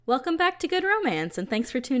Welcome back to Good Romance, and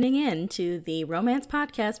thanks for tuning in to the romance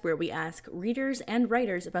podcast where we ask readers and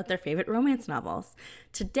writers about their favorite romance novels.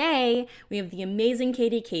 Today, we have the amazing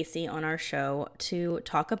Katie Casey on our show to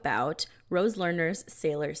talk about Rose Lerner's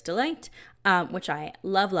Sailor's Delight, which I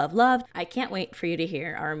love. I can't wait for you to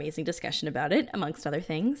hear our amazing discussion about it, amongst other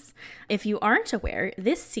things. If you aren't aware,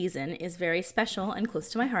 this season is very special and close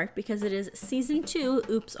to my heart because it is season 2,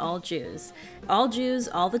 Oops, All Jews. All Jews,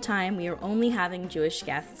 all the time. We are only having Jewish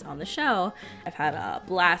guests on the show. I've had a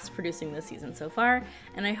blast producing this season so far,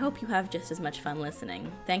 and I hope you have just as much fun listening.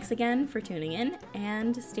 Thanks again for tuning in,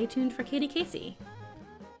 and stay tuned for Katie Casey.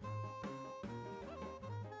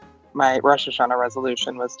 My Rosh Hashanah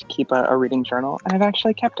resolution was to keep a reading journal, and I've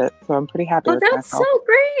actually kept it, so I'm pretty happy with that's myself. So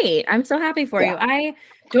great. I'm so happy for you. I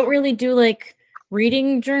don't really do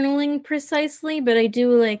reading journaling precisely, but I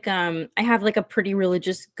do I have a pretty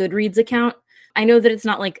religious Goodreads account. I know that it's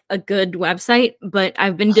not a good website, but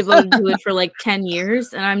I've been devoted to it for 10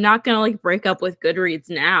 years, and I'm not gonna break up with Goodreads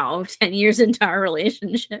now, 10 years into our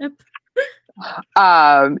relationship.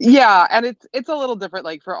 Yeah, and it's a little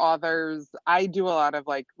different for authors. I do a lot of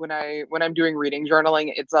when I'm doing reading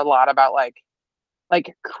journaling, it's a lot about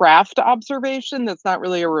craft observation that's not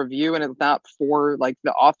really a review, and it's not for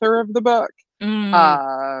the author of the book.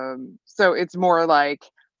 So it's more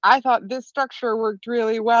I thought this structure worked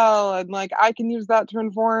really well, and I can use that to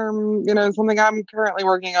inform something I'm currently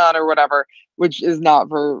working on or whatever, which is not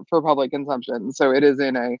for public consumption. So it is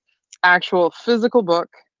in a actual physical book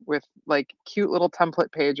with cute little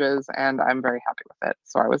template pages, and I'm very happy with it.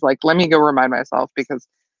 So I was let me go remind myself, because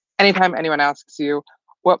anytime anyone asks you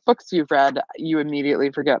what books you've read, you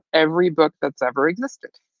immediately forget every book that's ever existed.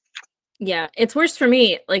 Yeah, it's worse for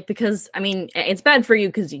me, because, I mean, it's bad for you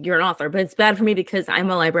because you're an author, but it's bad for me because I'm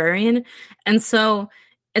a librarian. And so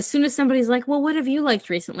as soon as somebody's well, what have you liked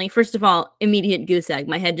recently? First of all, immediate goose egg.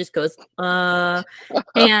 My head just goes,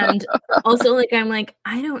 and also I'm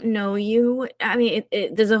I don't know you. I mean,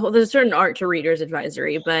 there's a certain art to reader's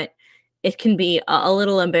advisory, but it can be a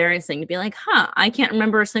little embarrassing to be I can't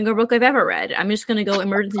remember a single book I've ever read. I'm just going to go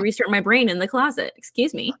emergency restart my brain in the closet.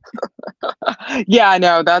 Excuse me. Yeah, I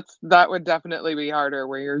know that would definitely be harder,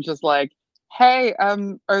 where you're just hey,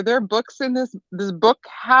 are there books in this book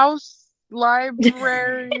house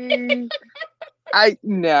library?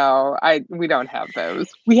 We don't have those.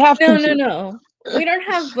 We have no. We don't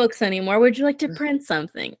have books anymore. Would you like to print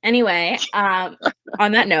something? Anyway, on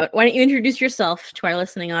that note, why don't you introduce yourself to our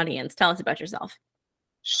listening audience? Tell us about yourself.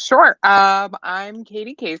 Sure. I'm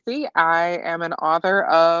Katie Casey. I am an author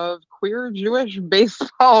of queer Jewish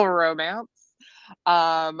baseball romance.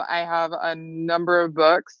 I have a number of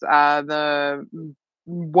books. The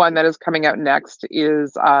one that is coming out next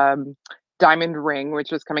is Diamond Ring,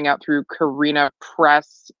 which is coming out through Carina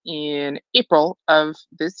Press in April of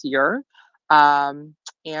this year. And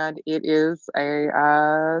it is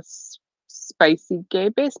a spicy gay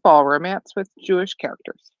baseball romance with Jewish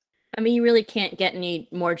characters. I mean, you really can't get any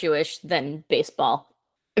more Jewish than baseball.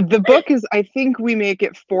 The book is, I think we make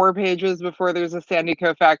it 4 pages before there's a Sandy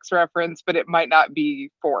Koufax reference, but it might not be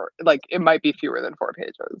 4. It might be fewer than 4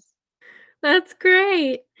 pages. That's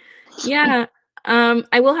great. Yeah.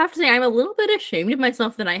 I will have to say I'm a little bit ashamed of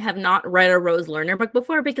myself that I have not read a Rose Lerner book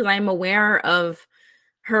before, because I'm aware of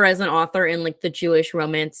her as an author in the Jewish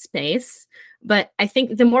romance space. But I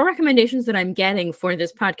think the more recommendations that I'm getting for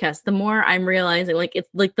this podcast, the more I'm realizing it's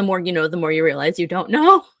the more you know, the more you realize you don't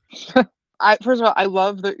know. First of all, I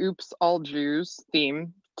love the Oops, All Jews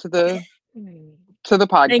theme to the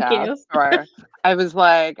podcast. Thank you. I was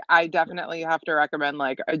I definitely have to recommend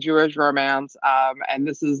a Jewish romance. And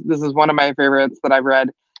this is one of my favorites that I've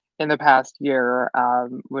read in the past year,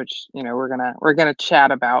 which we're gonna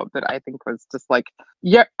chat about, that I think was just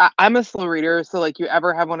I'm a slow reader, so you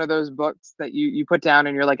ever have one of those books that you put down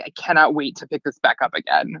and you're I cannot wait to pick this back up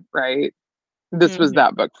again, right? This was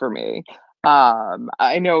that book for me.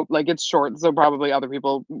 I know it's short, so probably other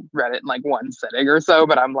people read it in one sitting or so,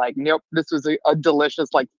 but I'm nope, this was a delicious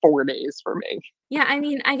 4 days for me. Yeah, I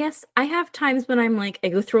mean, I guess I have times when I'm I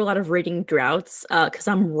go through a lot of reading droughts because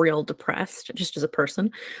I'm real depressed just as a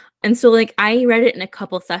person. And so I read it in a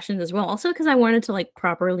couple sessions as well, also because I wanted to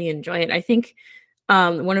properly enjoy it. I think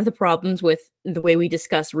one of the problems with the way we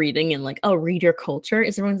discuss reading and reader culture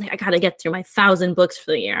is everyone's I gotta get through my 1,000 books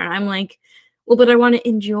for the year. And I'm well, but I want to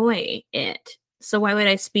enjoy it. So why would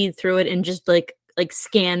I speed through it and just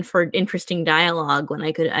scan for interesting dialogue when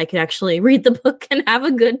I could actually read the book and have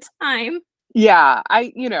a good time? Yeah,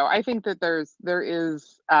 I think that there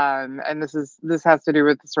is, and this has to do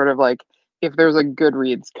with sort of if there's a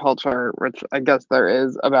Goodreads culture, which I guess there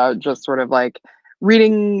is, about just sort of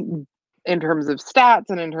reading in terms of stats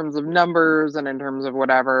and in terms of numbers and in terms of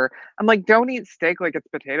whatever. I'm like, don't eat steak like it's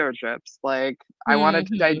potato chips. Like, I wanted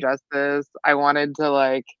to Hmm. digest this. I wanted to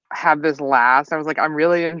like have this last. I was like, I'm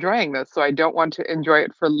really enjoying this, so I don't want to enjoy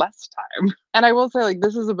it for less time. And I will say, like,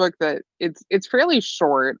 this is a book that it's fairly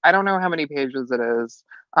short. I don't know how many pages it is,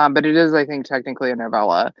 but it is, I think, technically a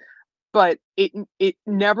novella. But it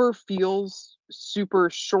never feels super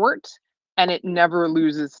short, and it never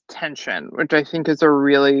loses tension, which I think is a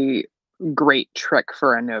really great trick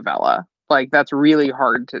for a novella. Like, that's really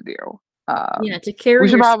hard to do. Yeah, to We carry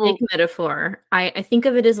should your steak probably metaphor, I think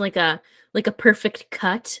of it as like a perfect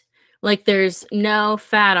cut. Like there's no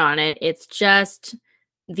fat on it. It's just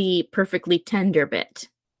the perfectly tender bit.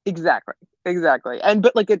 exactly, exactly, and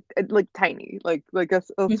but like like tiny, like a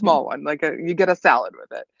Mhm. small one, like a you get a salad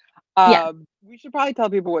with it. Yeah. We should probably tell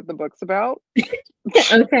people what the book's about.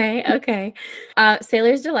 Okay, okay.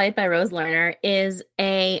 Sailor's Delight by Rose Lerner is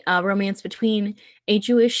a romance between a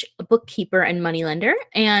Jewish bookkeeper and moneylender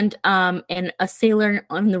and a sailor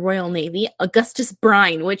on the Royal Navy, Augustus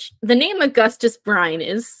Brine, which the name Augustus Brine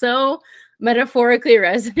is so metaphorically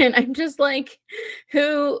resonant. I'm just like,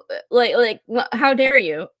 who, how dare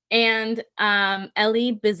you? And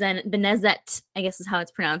Ellie Benezet, I guess is how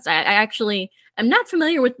it's pronounced. I actually I'm not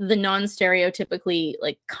familiar with the non-stereotypically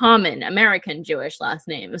like common American Jewish last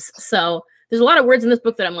names. So there's a lot of words in this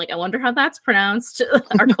book that I'm like, I wonder how that's pronounced.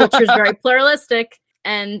 Our culture is very pluralistic,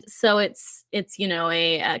 and so it's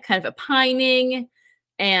a kind of a pining,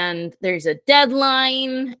 and there's a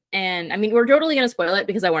deadline, and I mean we're totally gonna spoil it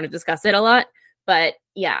because I want to discuss it a lot. But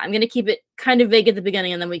yeah, I'm gonna keep it kind of vague at the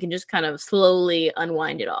beginning, and then we can just kind of slowly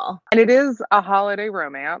unwind it all. And it is a holiday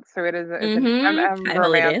romance, so it's an High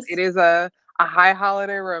romance. It holidays. is a high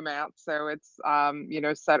holiday romance, so it's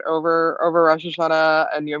set over Rosh Hashanah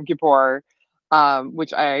and Yom Kippur,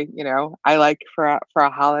 which I like for a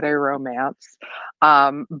holiday romance.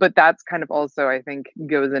 But that's kind of also, I think,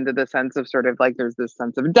 goes into the sense of sort of like there's this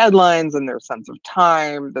sense of deadlines and there's sense of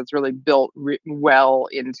time that's really built well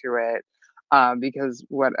into it, because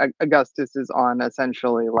what Augustus is on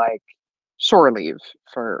essentially like shore leave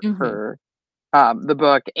Hmm. for the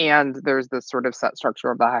book, and there's this sort of set structure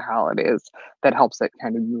of the high holidays that helps it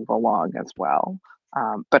kind of move along as well.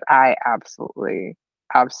 But I absolutely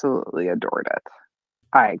adored it.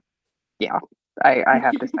 I yeah, I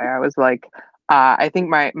have to say I was like, I think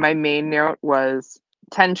my main note was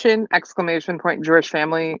tension exclamation point Jewish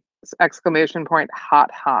family exclamation point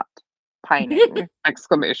hot pining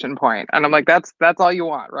exclamation point, and I'm like that's all you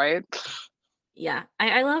want, right? Yeah,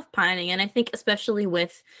 I love pining, and I think especially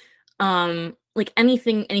with like any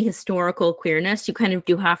historical queerness, you kind of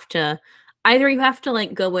do have to either you have to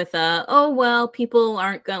like go with oh well, people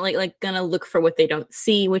aren't gonna gonna look for what they don't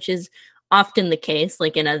see, which is often the case,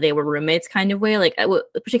 like in a they were roommates kind of way, like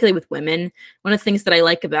particularly with women. One of the things that I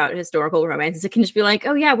like about historical romance is it can just be like,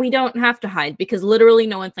 oh yeah, we don't have to hide because literally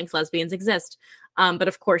no one thinks lesbians exist. But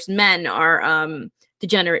of course, men are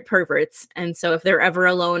degenerate perverts. And so if they're ever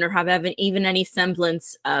alone or have even any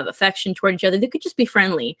semblance of affection toward each other, they could just be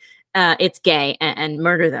friendly. It's gay and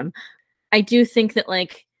murder them. I do think that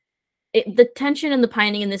the tension and the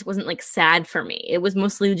pining in this wasn't like sad for me. It was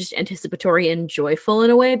mostly just anticipatory and joyful in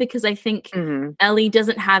a way because I think Hmm. Ellie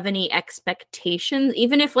doesn't have any expectations.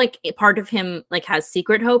 Even if like a part of him like has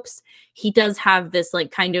secret hopes, he does have this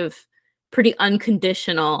like kind of pretty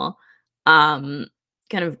unconditional um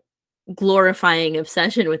kind of glorifying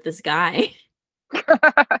obsession with this guy.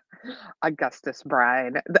 Augustus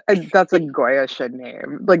Bride. That's a Goyish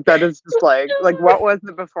name. Like that is just like what was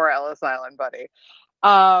it before Ellis Island, buddy?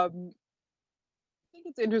 I think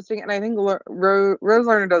it's interesting, and I think Rose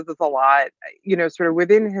Lerner does this a lot. Sort of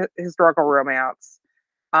within historical romance.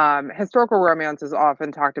 Historical romance is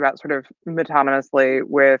often talked about sort of metonymously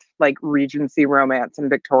with like Regency romance and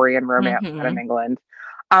Victorian romance set in Hmm. England.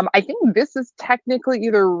 I think this is technically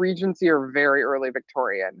either Regency or very early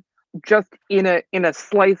Victorian, just in a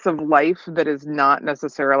slice of life that is not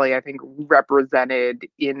necessarily, I think, represented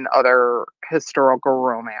in other historical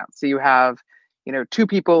romance. So you have, two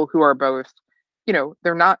people who are both,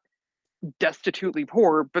 they're not destitutely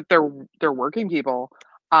poor, but they're working people.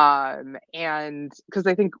 And because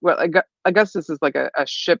I think Augustus is like a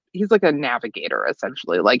ship, he's like a navigator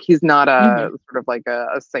essentially. Like he's not a Hmm. sort of like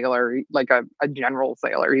a sailor, like a general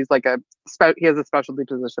sailor. He's like he has a specialty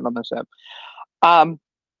position on the ship. Um,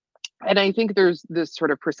 and I think there's this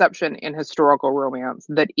sort of perception in historical romance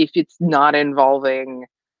that if it's not involving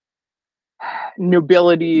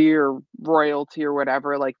nobility or royalty or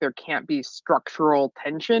whatever, like there can't be structural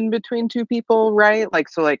tension between two people, right? Like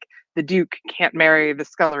so like the duke can't marry the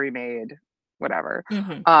scullery maid, whatever.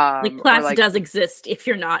 Hmm. Like Or class like does exist if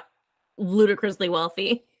you're not ludicrously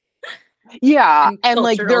wealthy. Yeah, And and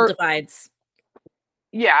like cultural divides.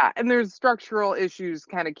 yeah, and there's structural issues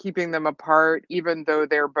kind of keeping them apart, even though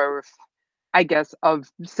they're both, I guess, of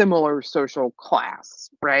similar social class,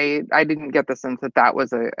 right? I didn't get the sense that that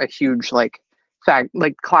was a huge like fact.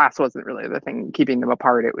 Like class wasn't really the thing keeping them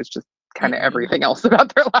apart. It was just kind of Mm-mm. everything else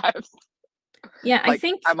about their lives. Yeah, I Like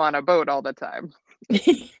think I'm on a boat all the time.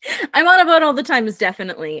 I'm on a boat all the time is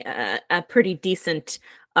definitely a pretty decent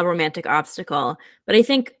romantic obstacle. But I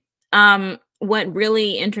think what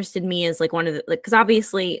really interested me is like one of the like because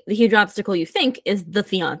obviously the huge obstacle you think is the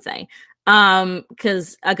fiance.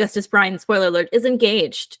 Because Augustus Bryan, spoiler alert, is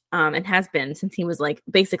engaged and has been since he was like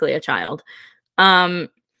basically a child. Um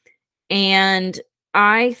and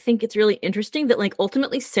I think it's really interesting that like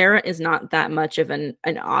ultimately Sarah is not that much of an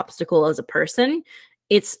obstacle as a person.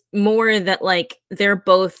 It's more that like they're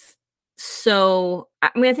both so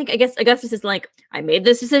I mean I guess Augustus is like I made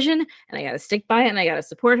this decision and I got to stick by it and I got to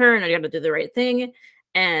support her and I got to do the right thing.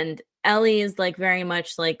 And Ellie is like very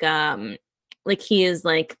much like he is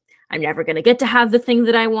like I'm never going to get to have the thing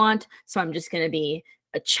that I want, so I'm just going to be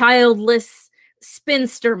a childless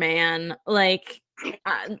spinster man like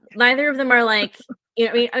neither of them are like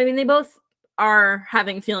I mean they both are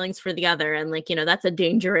having feelings for the other and like that's a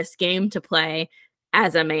dangerous game to play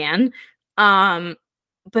as a man. um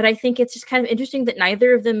but I think it's just kind of interesting that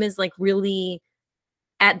neither of them is like really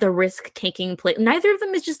at the risk taking place. Neither of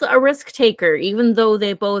them is just a risk taker, even though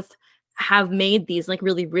they both have made these like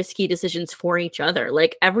really risky decisions for each other.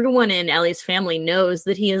 Like everyone in Ellie's family knows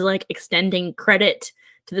that he is like extending credit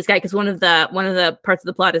to this guy because one of the parts of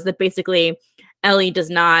the plot is that basically Ellie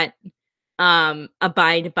does not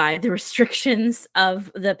abide by the restrictions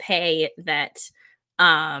of the pay that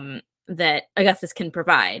Augustus can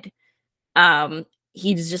provide. um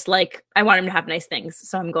he's just like I want him to have nice things,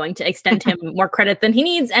 so I'm going to extend him more credit than he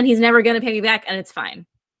needs and he's never going to pay me back and it's fine.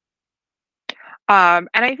 And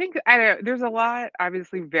I think there's a lot,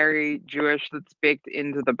 obviously, very Jewish that's baked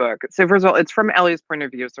into the book. So first of all, it's from Ellie's point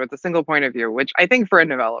of view, so it's a single point of view, which I think for a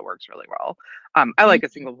novella works really well. I like a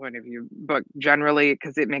single point of view book generally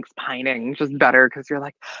because it makes pining just better because you're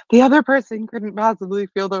like the other person couldn't possibly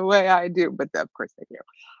feel the way I do, but of course they do.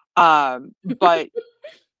 But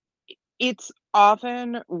it's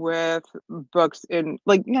often with books in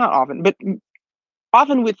like not often, but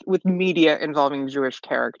often with media involving Jewish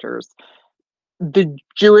characters the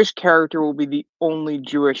Jewish character will be the only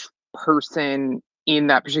Jewish person in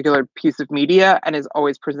that particular piece of media and is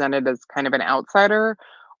always presented as kind of an outsider.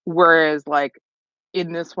 Whereas, like,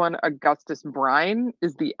 in this one, Augustus Bryan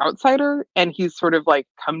is the outsider and he's sort of like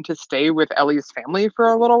come to stay with Ellie's family for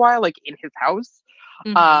a little while, like in his house.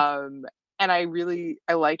 Mm-hmm. Um, and I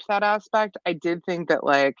liked that aspect. I did think that,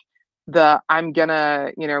 like, the I'm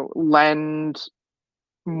gonna, lend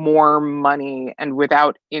more money and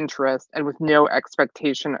without interest and with no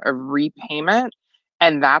expectation of repayment,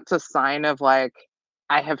 and that's a sign of like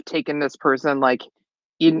I have taken this person like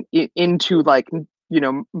into like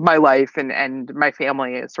my life and my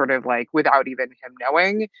family is sort of like without even him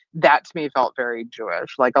knowing. That to me felt very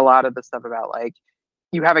Jewish. Like a lot of the stuff about like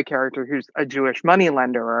you have a character who's a Jewish money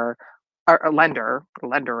lender or a lender, I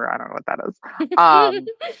don't know what that is.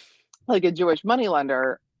 Like a Jewish money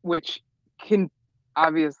lender, which can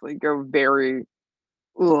obviously go very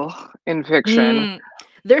in fiction. Mm.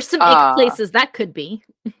 There's some ick Uh places that could be.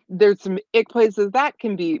 there's some ick places that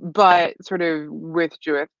can be, but sort of with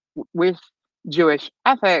Jewish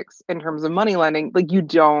ethics in terms of money lending, like you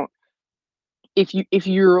don't if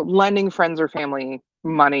you're lending friends or family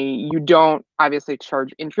money, you don't obviously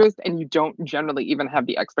charge interest and you don't generally even have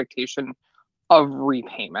the expectation of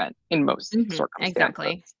repayment in most circumstances.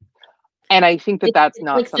 Exactly. And I think that that's It's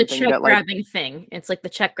not like the something check that like grabbing thing. It's like the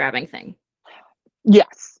check grabbing thing.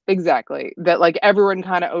 yes, exactly. That like everyone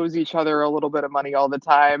kind of owes each other a little bit of money all the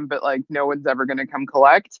time, but like no one's ever going to come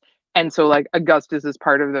collect. And so like Augustus is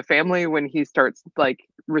part of the family when he starts like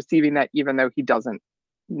receiving that, even though he doesn't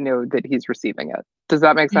know that he's receiving it. Does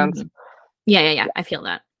that make sense? Mhm. Yeah. I feel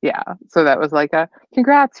that. Yeah. So that was like a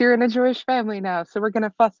congrats, you're in a Jewish family now. So we're going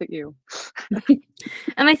to fuss at you.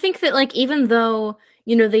 And I think that like even though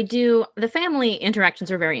they do the family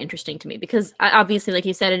interactions are very interesting to me because obviously like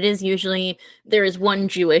you said it is usually there is one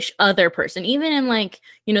Jewish other person even in like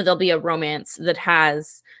there'll be a romance that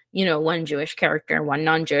has one Jewish character one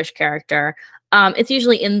non-Jewish character. It's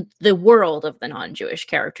usually in the world of the non-Jewish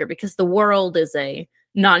character because the world is a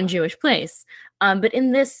non-Jewish place. But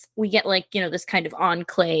in this, we get like, this kind of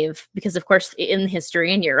enclave, because of course, in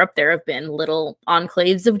history in Europe, there have been little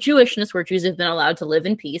enclaves of Jewishness where Jews have been allowed to live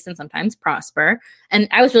in peace and sometimes prosper. And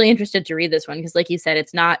I was really interested to read this one because, like you said,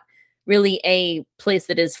 it's not really a place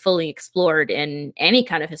that is fully explored in any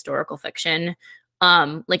kind of historical fiction.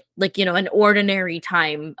 Like you know, an ordinary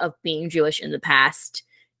time of being Jewish in the past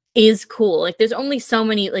is cool. Like there's only so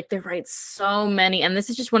many, like they write so many, and this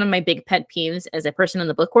is just one of my big pet peeves as a person in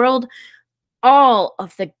the book world. All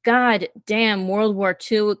of the goddamn World War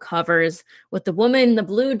II covers with the woman in the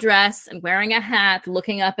blue dress and wearing a hat,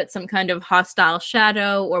 looking up at some kind of hostile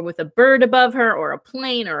shadow, or with a bird above her, or a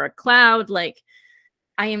plane, or a cloud. Like,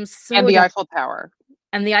 I am And so the done. Eiffel Tower.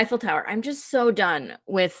 And the Eiffel Tower. I'm just so done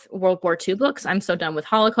with World War II books. I'm so done with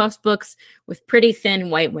Holocaust books with pretty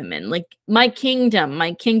thin white women. Like, my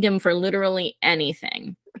kingdom for literally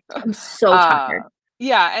anything. I'm so Uh, tired.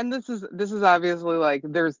 yeah, and this is obviously like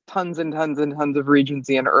there's tons and tons and tons of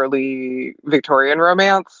Regency and early Victorian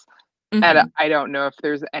romance, and Mhm. I don't know if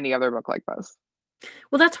there's any other book like this.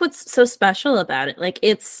 Well, that's what's so special about it. Like,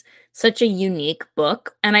 it's such a unique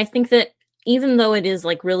book. And I think that even though it is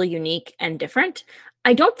like really unique and different,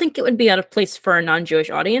 I don't think it would be out of place for a non-Jewish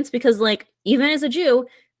audience because, like, even as a Jew,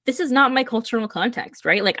 this is not my cultural context,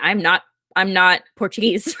 right? Like, I'm not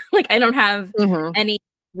Portuguese. Like, I don't have Hmm. any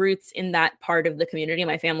roots in that part of the community.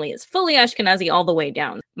 My family is fully Ashkenazi all the way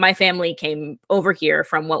down. My family came over here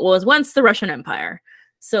from what was once the Russian Empire.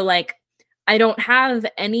 So, like, I don't have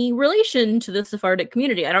any relation to the Sephardic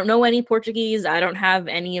community. I don't know any Portuguese. I don't have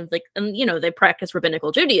any of like, and you know, they practice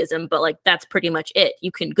rabbinical Judaism, but like that's pretty much it.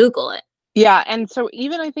 You can Google it. Yeah, and so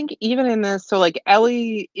even I think even in this, so like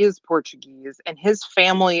Ellie is Portuguese, and his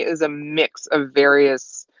family is a mix of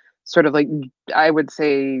various sort of like I would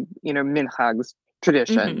say minhags Hmm.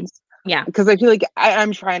 traditions. Yeah. Because I feel like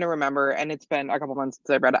I'm trying to remember, and it's been a couple months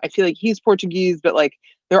since I've read it. I feel like he's Portuguese, but like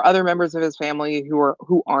there are other members of his family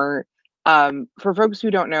who aren't. For folks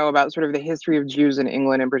who don't know about sort of the history of Jews in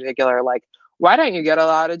England in particular, like why don't you get a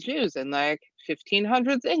lot of Jews in like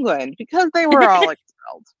 1500s England? Because they were all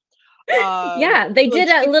expelled. Yeah, they Like did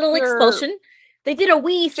a little Shakespeare, expulsion. They did a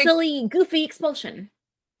wee, Shakespeare, silly, goofy expulsion.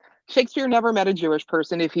 Shakespeare never met a Jewish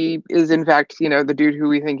person if he is in fact, the dude who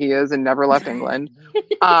we think he is and never left England.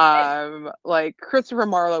 Like Christopher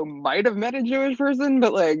Marlowe might have met a Jewish person,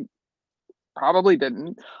 but like probably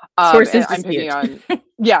didn't. And Sources I'm picking dispute. on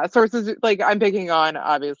yeah, sources like I'm picking on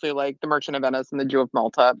obviously like The Merchant of Venice and The Jew of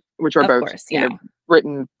Malta, which are Of both, course, yeah.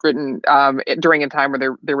 written during a time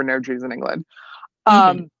where there were no Jews in England. Hmm.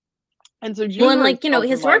 Um and so Well, Jews and were like, you know, expelled from like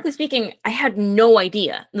historically speaking, I had no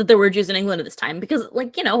idea that there were Jews in England at this time because,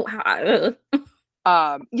 like, you know,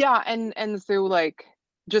 yeah, and so like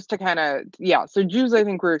just to kind of yeah, so Jews I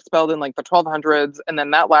think were expelled in like the 1200s, and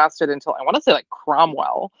then that lasted until I want to say like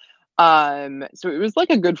Cromwell. So it was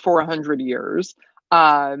like a good 400 years.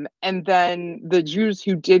 And then the Jews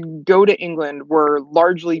who did go to England were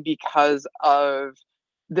largely because of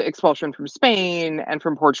the expulsion from Spain and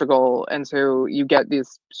from Portugal, and so you get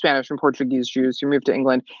these Spanish and Portuguese Jews who move to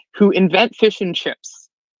England who invent fish and chips.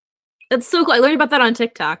 that's so cool. I learned about that on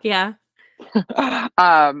TikTok. Yeah.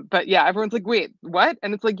 But yeah, everyone's like, wait, what?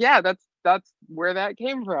 And it's like, yeah, that's where that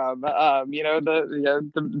came from.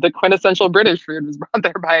 The quintessential British food was brought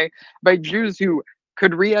there by Jews who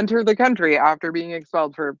could re-enter the country after being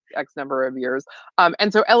expelled for X number of years.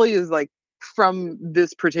 And so Ellie is like from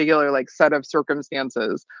this particular like set of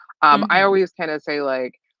circumstances. I Hmm. always kind of say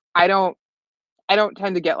like, I don't I don't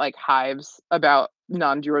tend to get like hives about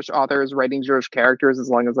non-Jewish authors writing Jewish characters as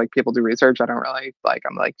long as like people do research. I don't really like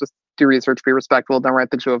I'm like just do research, be respectful, don't write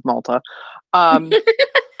the Jew of Malta. Um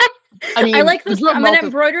I I mean like the those. Jew of I'm gonna Malta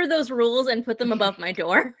embroider those rules and put them above my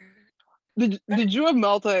door. the Jew of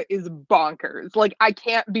Malta is bonkers. Like I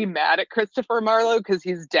can't be mad at Christopher Marlowe because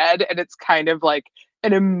he's dead and it's kind of like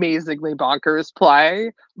an amazingly bonkers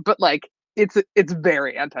play, but like it's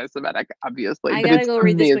very anti-Semitic, obviously, I but gotta it's go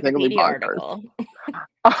read this amazingly Wikipedia bonkers. article.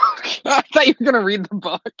 Oh, I thought you were gonna read the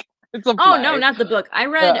book. It's a Oh no, play. not the book. I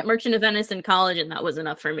read Merchant of Venice in college, and that was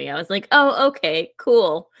enough for me. I was like, oh, okay,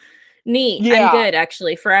 cool, neat. I'm Yeah, good,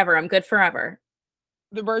 actually, forever. I'm good forever.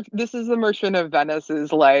 this is the Merchant of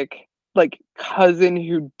Venice's like cousin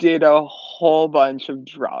who did a whole bunch of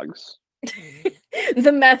drugs.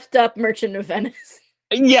 The methed up Merchant of Venice.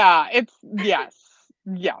 Yeah, it's yes,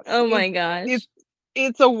 yes. Oh my It's gosh.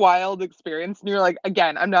 it's a wild experience, and you're like,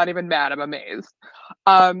 again, I'm not even mad. I'm amazed.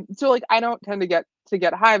 So like, I don't tend to get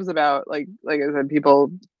hives about like I said,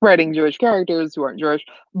 people writing Jewish characters who aren't Jewish.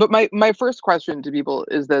 But my first question to people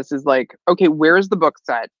is this: is like, okay, where is the book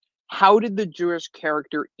set? How did the Jewish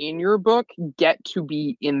character in your book get to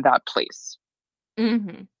be in that place?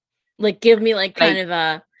 Hmm. Like, give me like And kind of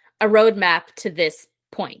a roadmap to this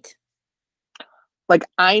point.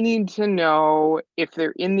 I need to know if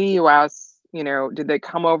they're in the US, did they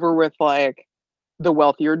come over with like the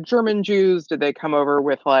wealthier German Jews? Did they come over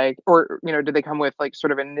with like, or, you know, did they come with like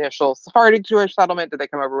sort of initial Sephardic Jewish settlement? Did they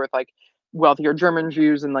come over with like wealthier German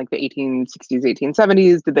Jews in like the 1860s,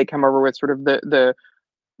 1870s? Did they come over with sort of the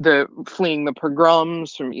fleeing the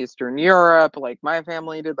pogroms from Eastern Europe, like my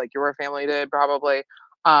family did, like your family did, probably?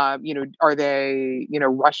 You know, are they, you know,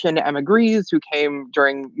 Russian emigres who came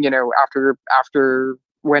during, you know, after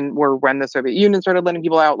when the Soviet Union started letting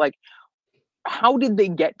people out? Like, how did they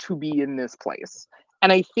get to be in this place?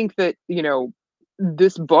 And I think that, you know,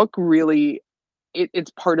 this book really,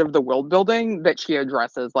 it's part of the world building that she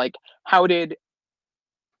addresses. Like, how did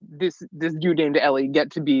this dude named Ellie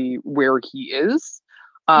get to be where he is?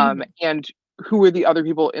 And who are the other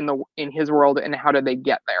people in his world, and how did they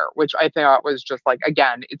get there? Which I thought was just like,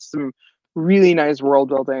 again, it's some really nice world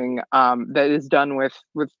building that is done with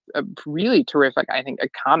a really terrific, I think,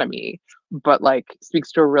 economy, but like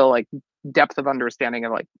speaks to a real like depth of understanding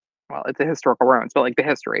of like, well, it's a historical romance, but like the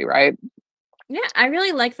history, right? Yeah, I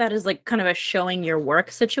really like that as like kind of a showing your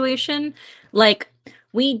work situation. Like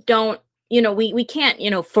we don't, we can't,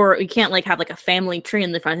 we can't like have like a family tree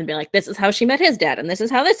in the front and be like, this is how she met his dad and this is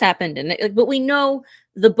how this happened. And but we know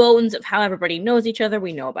the bones of how everybody knows each other.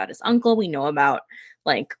 We know about his uncle. We know about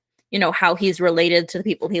like, how he's related to the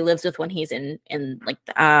people he lives with when he's in like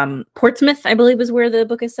Portsmouth, I believe is where the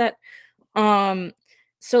book is set.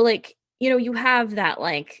 So like, you have that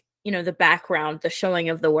like, the background, the showing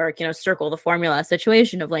of the work, circle the formula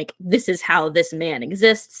situation of like, this is how this man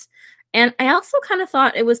exists. And I also kind of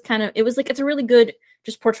thought it was like, it's a really good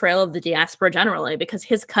just portrayal of the diaspora generally, because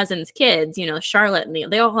his cousin's kids, Charlotte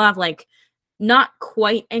and they all have like not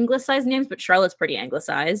quite anglicized names, but Charlotte's pretty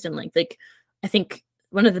anglicized. And like, I think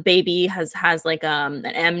one of the baby has like an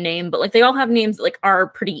M name, but like they all have names that like are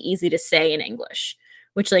pretty easy to say in English,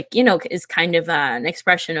 which like, is kind of an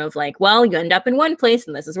expression of like, well, you end up in one place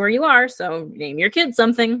and this is where you are, so name your kid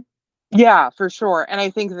something. Yeah, for sure. And I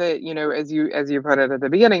think that, as you put it at the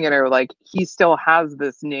beginning, like he still has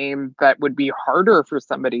this name that would be harder for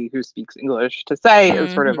somebody who speaks English to say,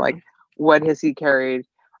 is sort of like, what has he carried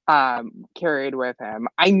with him?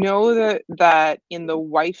 I know that in The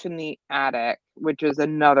Wife in the Attic, which is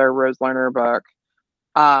another Rose Lerner book,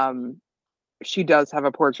 she does have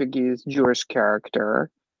a Portuguese Jewish character,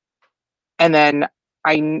 and then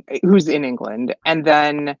who's in England, and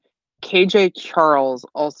then KJ Charles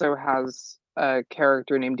also has a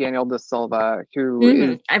character named Daniel Da Silva who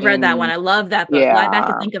is I've read that one. I love that book. Lie Back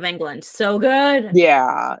and Think of England. So good.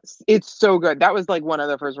 Yeah, it's so good. That was like one of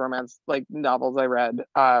the first romance like novels I read,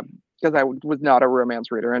 because I was not a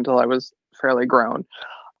romance reader until I was fairly grown.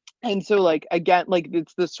 And so like, again, like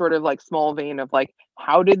it's this sort of like small vein of like,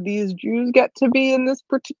 how did these Jews get to be in this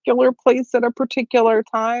particular place at a particular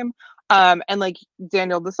time? And like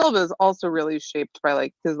Daniel Da Silva is also really shaped by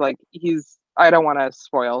like, because like I don't want to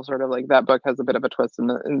spoil sort of like, that book has a bit of a twist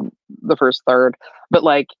in the first third, but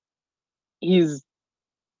like he's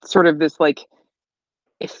sort of this like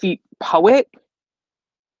effete poet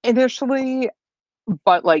initially,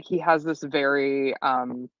 but like he has this very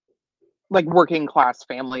like working class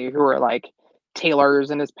family who are like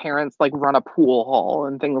tailors, and his parents like run a pool hall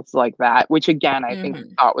and things like that, which again I think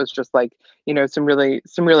thought was just like, some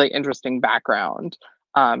really interesting background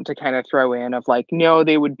to kind of throw in of like, no,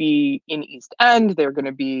 they would be in East End, they're going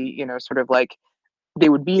to be, sort of like they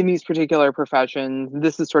would be in these particular professions,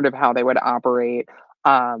 this is sort of how they would operate.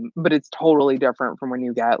 But it's totally different from when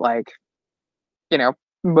you get like,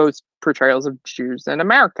 most portrayals of Jews in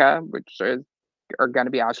America, which are going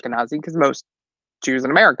to be Ashkenazi, because most Jews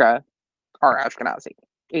in America are Ashkenazi,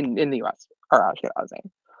 in the US are Ashkenazi.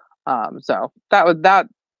 So that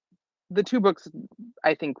the two books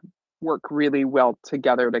I think work really well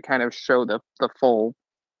together to kind of show the full,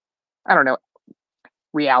 I don't know,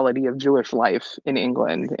 reality of Jewish life in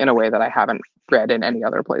England in a way that I haven't read in any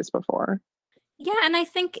other place before. Yeah, and I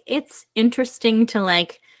think it's interesting to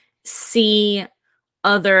like see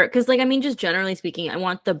other, because like, I mean, just generally speaking, I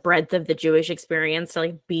want the breadth of the Jewish experience to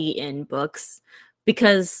like be in books,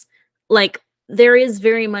 because like there is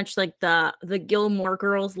very much like the Gilmore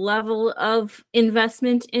Girls level of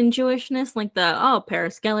investment in Jewishness, like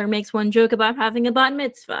Paris Geller makes one joke about having a bat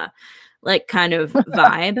mitzvah, like kind of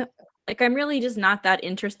vibe. Like I'm really just not that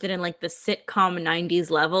interested in like the sitcom 90s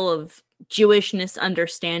level of Jewishness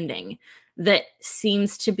understanding that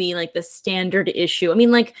seems to be like the standard issue. I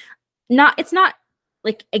mean, like it's not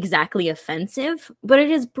like exactly offensive, but it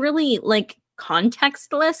is really like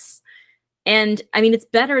contextless. And I mean, it's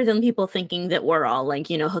better than people thinking that we're all like,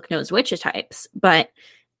 hook nose witch types, but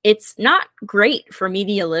it's not great for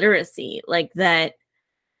media literacy, like that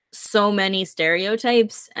so many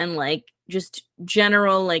stereotypes and like just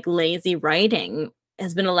general like lazy writing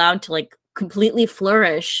has been allowed to like completely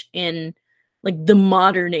flourish in like the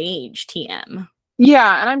modern age TM.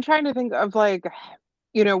 Yeah, and I'm trying to think of like,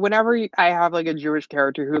 whenever I have like a Jewish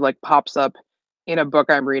character who like pops up in a book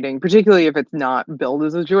I'm reading, particularly if it's not billed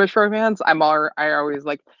as a Jewish romance, I always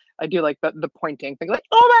like I do like the pointing thing, like,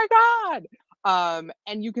 oh my God.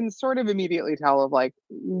 And you can sort of immediately tell of like,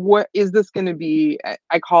 what is this going to be?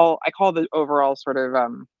 I call the overall sort of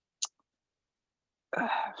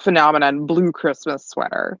phenomenon blue Christmas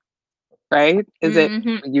sweater, right? Is it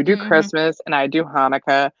Mhm. you do Mhm. Christmas and I do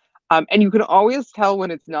Hanukkah? And you can always tell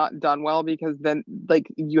when it's not done well because then like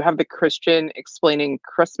you have the Christian explaining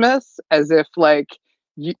Christmas as if like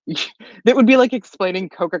that would be like explaining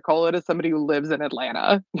Coca-Cola to somebody who lives in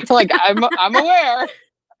Atlanta. Like I'm aware.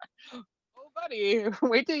 Oh buddy,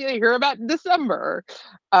 wait till you hear about December.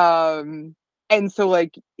 Um and so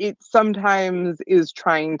like it sometimes is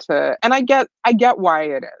trying to, and I get why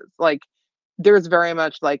it is. Like there's very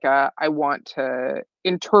much like I want to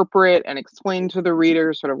interpret and explain to the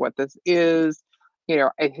reader sort of what this is.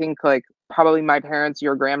 I think like probably my parents,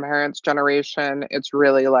 your grandparents' generation, it's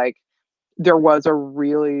really like there was a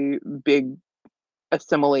really big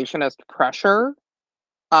assimilationist pressure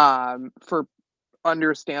for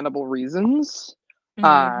understandable reasons.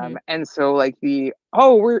 Mhm. And so like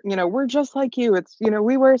we're just like you. It's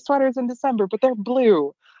we wear sweaters in December, but they're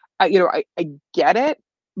blue. I get it,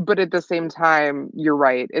 but at the same time, you're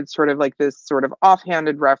right. It's sort of like this sort of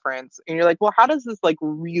offhanded reference, and you're like, well, how does this like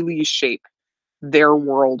really shape their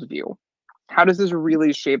worldview? How does this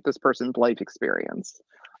really shape this person's life experience?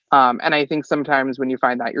 And I think sometimes when you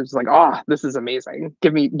find that, you're just like, oh, this is amazing.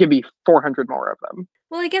 Give me 400 more of them.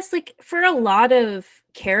 Well, I guess like for a lot of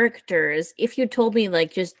characters, if you told me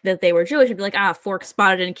like just that they were Jewish, I'd be like, ah, fork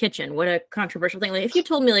spotted in a kitchen. What a controversial thing. Like if you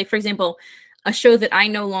told me like, for example, a show that I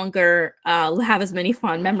no longer have as many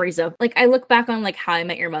fond memories of, like I look back on like How I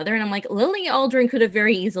Met Your Mother and I'm like, Lily Aldrin could have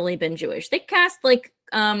very easily been Jewish. They cast like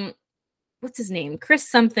what's his name? Chris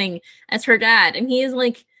something as her dad, and he is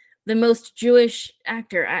like the most Jewish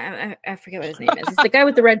actor. I forget what his name is. It's the guy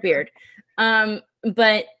with the red beard.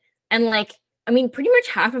 But and like I mean, pretty much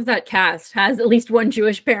half of that cast has at least one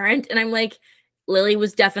Jewish parent, and I'm like, Lily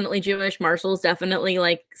was definitely Jewish. Marshall's definitely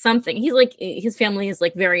like something. He's like his family is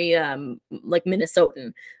like very like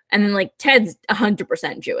Minnesotan, and then like Ted's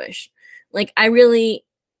 100% Jewish. Like I really,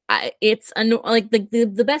 it's like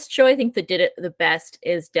the best show I think that did it the best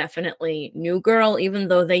is definitely New Girl, even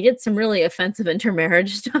though they did some really offensive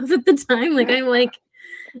intermarriage stuff at the time. Like I'm like,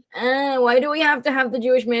 why do we have to have the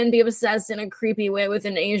Jewish man be obsessed in a creepy way with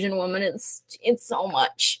an Asian woman? It's so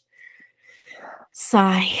much.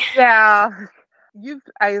 Sigh. Yeah. You've,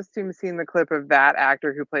 I assume, seen the clip of that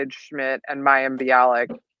actor who played Schmidt and Mayim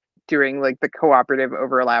Bialik doing like the cooperative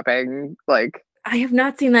overlapping, like. I have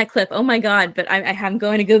not seen that clip. Oh my god! But I'm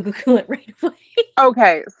going to go Google it right away.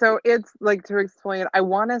 Okay, so it's like, to explain, I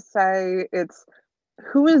want to say it's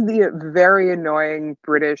who is the very annoying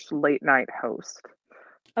British late night host?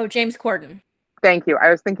 Oh, James Corden. Thank you. I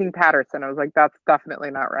was thinking Patterson. I was like, that's definitely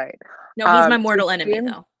not right. No, he's my So mortal it's enemy,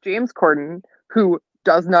 James though. James Corden, who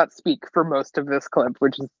does not speak for most of this clip,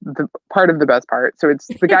 which is the part of the best part. So it's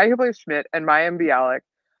the guy who plays Schmidt and Mayim Bialik.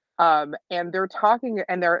 And they're talking,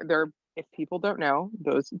 and they're if people don't know,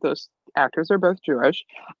 those actors are both Jewish.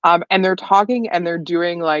 And they're talking and they're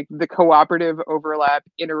doing like the cooperative overlap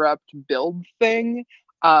interrupt build thing,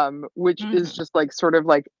 which is just like sort of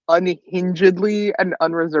like unhingedly and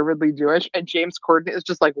unreservedly Jewish. And James Corden is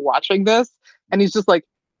just like watching this, and he's just like,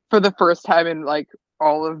 for the first time in like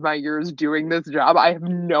all of my years doing this job, I have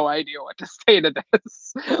no idea what to say to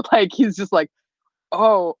this. Like he's just like,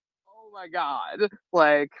 oh my god,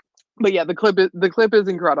 like. But yeah, the clip is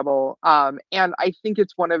incredible, and I think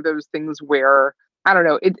it's one of those things where I don't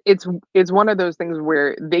know, it's one of those things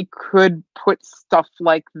where they could put stuff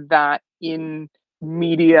like that in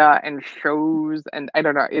media and shows, and I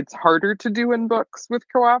don't know, it's harder to do in books with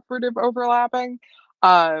cooperative overlapping,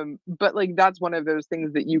 but like that's one of those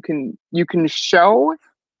things that you can show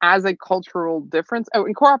as a cultural difference. Oh,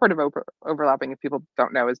 and cooperative overlapping, if people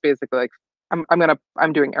don't know, is basically like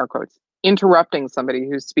I'm doing air quotes, interrupting somebody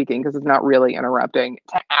who's speaking because it's not really interrupting,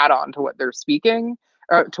 to add on to what they're speaking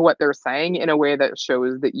or to what they're saying in a way that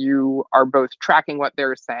shows that you are both tracking what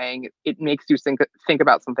they're saying. It makes you think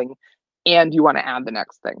about something, and you want to add the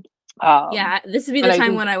next thing. Yeah, this would be the And I time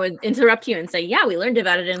think when I would interrupt you and say, "Yeah, we learned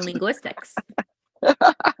about it in linguistics."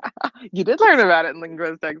 you did learn about it in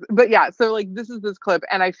linguistics, but yeah. So like this is this clip,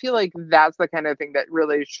 and I feel like that's the kind of thing that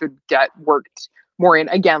really should get worked more in.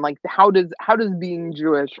 Again, like how does being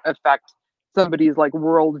Jewish affect somebody's like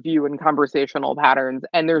worldview and conversational patterns.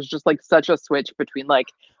 And there's just like such a switch between like,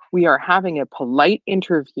 we are having a polite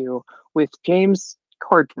interview with James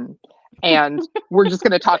Corden, and we're just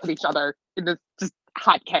going to talk with each other in this just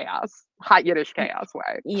hot chaos, hot Yiddish chaos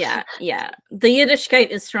way. Yeah. The Yiddishkeit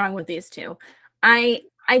is strong with these two. I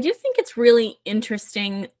do think it's really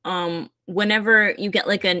interesting whenever you get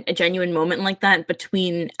like a genuine moment like that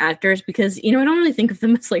between actors, because, I don't really think of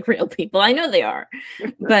them as like real people. I know they are,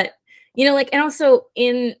 but, like, and also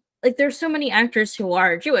in like, there's so many actors who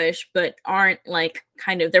are Jewish, but aren't like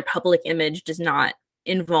kind of their public image does not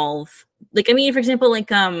involve, like, I mean, for example,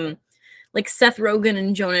 like Seth Rogen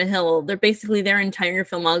and Jonah Hill, they're basically their entire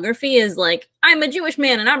filmography is like, I'm a Jewish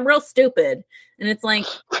man and I'm real stupid. And it's like,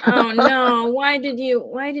 oh no, why did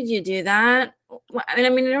you do that? I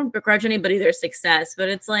mean, I don't begrudge anybody their success, but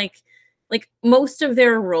it's like most of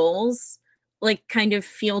their roles like kind of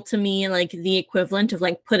feel to me like the equivalent of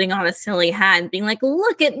like putting on a silly hat and being like,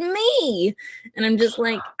 look at me. And I'm just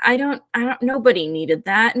like, nobody needed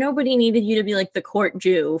that. Nobody needed you to be like the court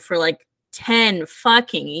Jew for like 10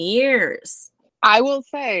 fucking years. I will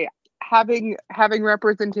say, having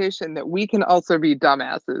representation that we can also be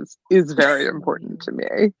dumbasses is very important to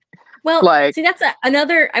me. Well, like, see, that's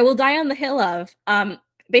another I will die on the hill of.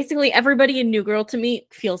 Basically, everybody in New Girl to me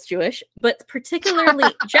feels Jewish, but particularly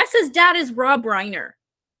Jess's dad is Rob Reiner.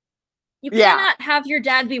 You cannot have your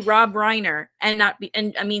dad be Rob Reiner and not be.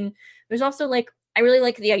 And I mean, there's also like I really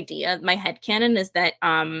like the idea. My headcanon is that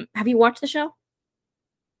have you watched the show?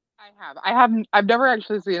 I've never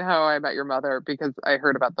actually seen How I Met Your Mother because I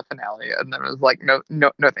heard about the finale and then I was like, no,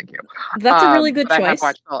 thank you. That's a really good choice.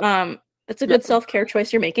 That's a good self-care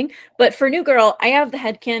choice you're making. But for New Girl, I have the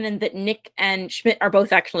headcanon that Nick and Schmidt are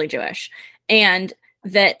both actually Jewish. And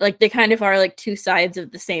that like they kind of are like two sides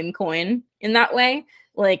of the same coin in that way.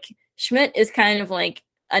 Like Schmidt is kind of like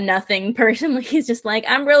a nothing person. Like he's just like,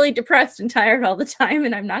 I'm really depressed and tired all the time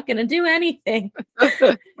and I'm not going to do anything.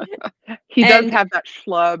 He does have that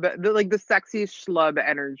schlub, the sexy schlub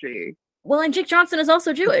energy. Well, and Jake Johnson is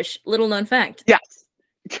also Jewish. Little known fact. Yes.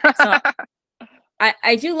 So,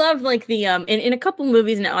 I do love like the in a couple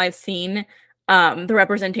movies now I've seen the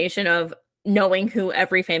representation of knowing who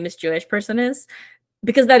every famous Jewish person is,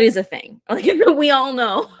 because that is a thing. Like we all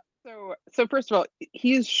know. So first of all,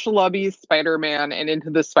 he's schlubby Spider-Man and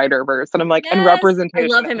Into the Spider-Verse, and I'm like, yes, and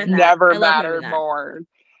representation, I love him in that. Never mattered more.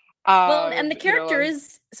 Well, and the character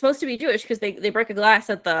is supposed to be Jewish because they break a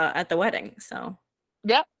glass at the wedding. So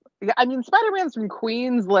yeah, I mean, Spider-Man's from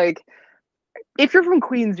Queens. Like, if you're from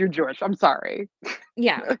Queens, you're Jewish. I'm sorry.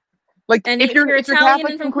 Yeah. Like, and if you're Italian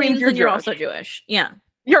and from Queens, then you're also Jewish. Yeah.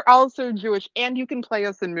 You're also Jewish, and you can play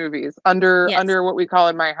us in movies under what we call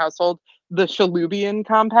in my household the Shalubian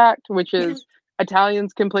Compact, which is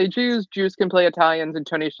Italians can play Jews, Jews can play Italians, and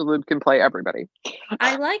Tony Shalhoub can play everybody.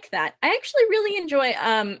 I like that. I actually really enjoy.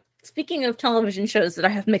 Speaking of television shows that I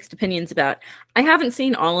have mixed opinions about, I haven't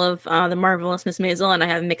seen all of The Marvelous Miss Maisel, and I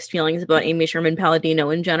have mixed feelings about Amy Sherman Palladino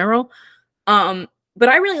in general. But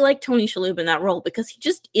I really like Tony Shalhoub in that role because he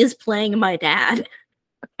just is playing my dad.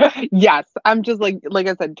 Yes, I'm just like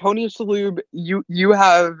I said, Tony Shalhoub, you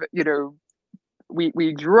have,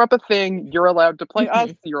 we drew up a thing. You're allowed to play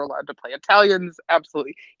us. You're allowed to play Italians.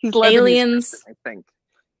 Absolutely. He's Lebanese, aliens. I think.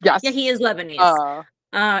 Yes. Yeah, he is Lebanese.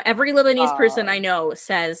 Every Lebanese person I know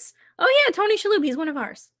says, "Oh yeah, Tony Shalhoub, he's one of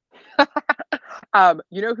ours."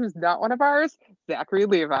 You know who's not one of ours? Zachary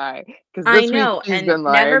Levi. I know, and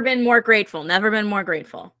never been more grateful. Never been more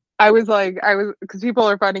grateful. I was because people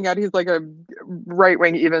are finding out he's like a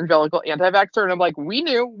right-wing evangelical anti-vaxxer, and I'm like, we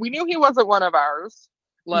knew he wasn't one of ours.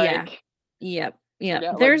 Like, yeah.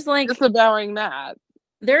 There's like disavowing that.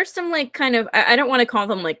 There's some like kind of I don't want to call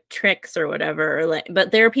them like tricks or whatever,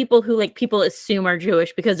 but there are people who like people assume are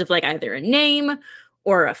Jewish because of like either a name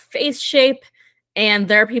or a face shape. And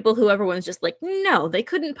there are people who everyone's just like, no, they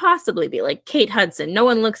couldn't possibly be, like Kate Hudson. No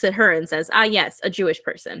one looks at her and says, yes, a Jewish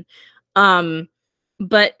person.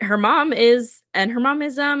 But her mom is,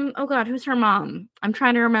 oh God, who's her mom? I'm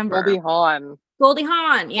trying to remember. Goldie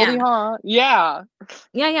Hawn. Yeah. Goldie Hawn. Yeah.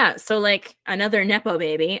 Yeah. So like another Nepo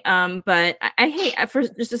baby. But I hate, for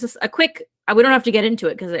just a quick, we don't have to get into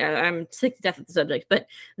it because I'm sick to death of the subject, but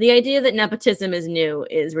the idea that nepotism is new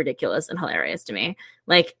is ridiculous and hilarious to me.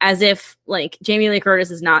 Like, as if like Jamie Lee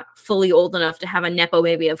Curtis is not fully old enough to have a Nepo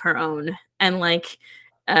baby of her own. And like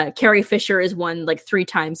Carrie Fisher is won like 3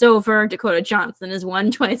 times over. Dakota Johnson is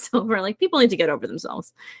won twice over. Like, people need to get over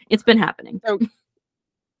themselves. It's been happening. So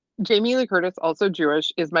Jamie Lee Curtis, also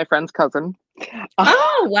Jewish, is my friend's cousin.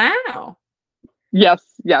 Oh, wow. Yes,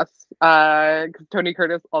 yes. 'Cause Tony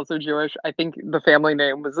Curtis, also Jewish. I think the family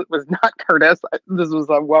name was not Curtis. This was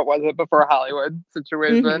a what was it before Hollywood Hmm.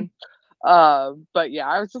 situation. But yeah,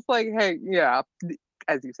 I was just like, hey, yeah,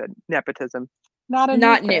 as you said, nepotism, not a new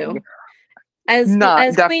Not thing. new. As Not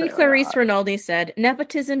Queen definitely Clarice not. Rinaldi said,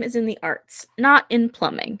 nepotism is in the arts, not in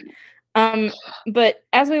plumbing. Um, but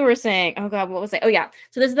as we were saying, oh god, what was I? Oh yeah.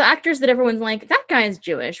 So there's the actors that everyone's like, that guy is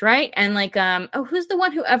Jewish, right? And like, oh, who's the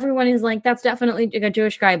one who everyone is like, that's definitely a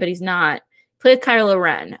Jewish guy, but he's not. Played Kylo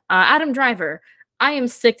Ren. Adam Driver. I am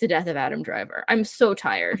sick to death of Adam Driver. I'm so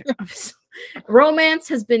tired. Romance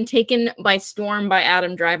has been taken by storm by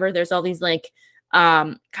Adam Driver. There's all these like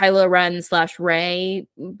Kylo Ren / Rey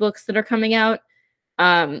books that are coming out.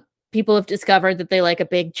 um People have discovered that they like a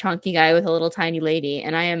big chunky guy with a little tiny lady,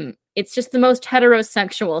 and it's just the most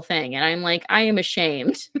heterosexual thing, and I'm like, I am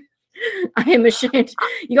ashamed. I am ashamed.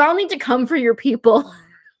 You all need to come for your people.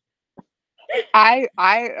 I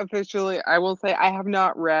officially, I will say I have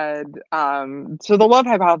not read, so the Love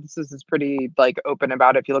Hypothesis is pretty like open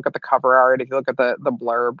about it. If you look at the cover art, if you look at the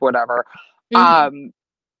blurb, whatever. Hmm. Um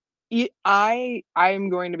I'm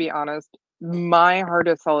going to be honest, my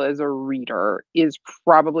hardest sell as a reader is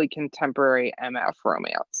probably contemporary MF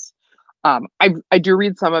romance. I do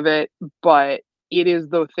read some of it, but it is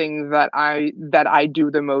the thing that I do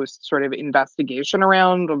the most sort of investigation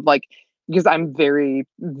around, of like, because I'm very,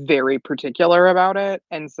 very particular about it.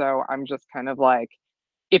 And so I'm just kind of like,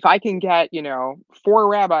 if I can get, four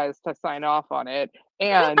rabbis to sign off on it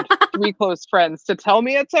and three close friends to tell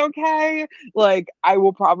me it's okay, like I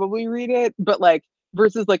will probably read it. But like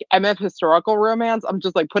versus like MF historical romance, I'm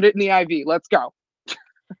just like, put it in the IV. Let's go.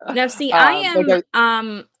 Now see, Like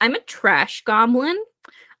I, I'm a trash goblin.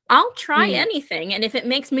 I'll try mm, anything, and if it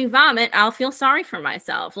makes me vomit, I'll feel sorry for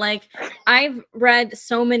myself. Like, I've read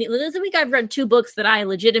so many this week I've read two books that I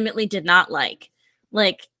legitimately did not like.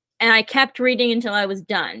 Like, and I kept reading until I was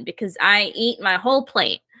done because I eat my whole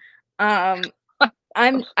plate. Um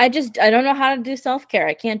I don't know how to do self-care.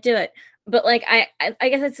 I can't do it. But like I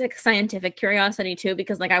guess it's like scientific curiosity too,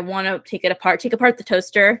 because like I want to take apart the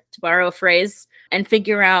toaster, to borrow a phrase, and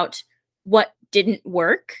figure out what didn't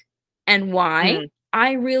work and why. mm,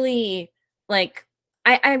 I really like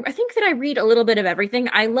I think that I read a little bit of everything.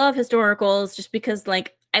 I love historicals just because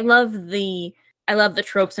like I love the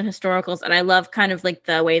tropes in historicals, and I love kind of like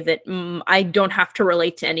the way that I don't have to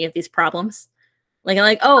relate to any of these problems. Like, I'm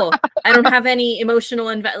like, oh, I don't have any emotional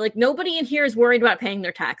like nobody in here is worried about paying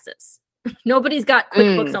their taxes. Nobody's got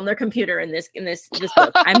QuickBooks mm. on their computer in this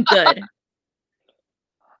book. I'm good.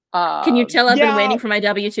 Can you tell I've been Yeah, waiting for my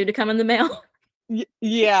W-2 to come in the mail?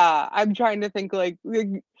 yeah. I'm trying to think like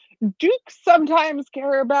dukes sometimes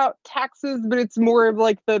care about taxes, but it's more of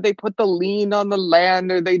like they put the lien on the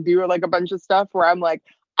land, or they do like a bunch of stuff where I'm like,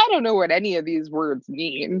 I don't know what any of these words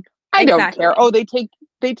mean. I don't care. Exactly. Oh,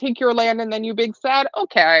 they take your land and then you big sad.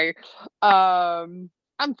 Okay. I'm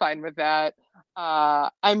fine with that.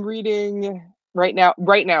 I'm reading right now,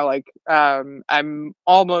 like I'm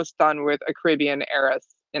almost done with A Caribbean Heiress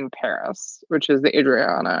in Paris, which is the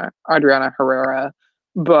Adriana Herrera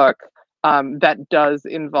book, that does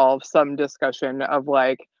involve some discussion of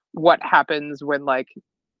like what happens when like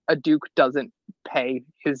a duke doesn't pay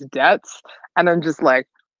his debts. And I'm just like,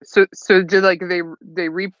 so did like they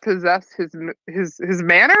repossess his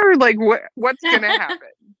manor, like what's gonna happen?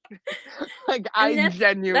 Like I mean, I that's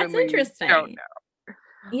genuinely don't interesting.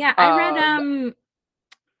 Yeah, know.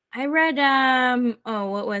 I read oh,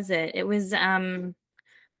 what was it? It was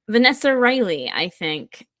Vanessa Riley, I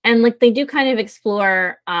think. And like they do kind of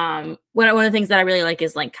explore one of the things that I really like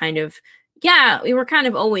is like kind of, yeah, we were kind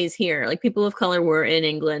of always here. Like people of color were in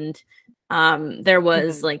England. There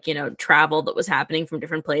was Mhm. like, travel that was happening from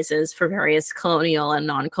different places for various colonial and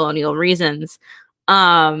non-colonial reasons.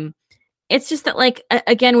 Um it's just that like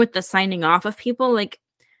again with the signing off of people, like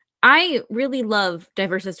I really love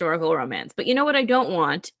diverse historical romance, but you know what I don't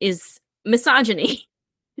want is misogyny.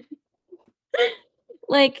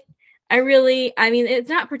 Like, I mean, it's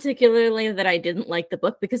not particularly that I didn't like the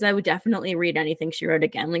book because I would definitely read anything she wrote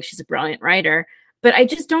again. Like, she's a brilliant writer. But I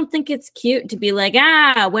just don't think it's cute to be like,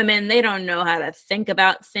 women, they don't know how to think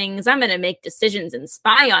about things. I'm going to make decisions and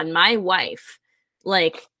spy on my wife.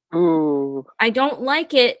 Like, Ooh. I don't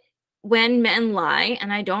like it when men lie,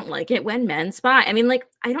 and I don't like it when men spy. I mean, like,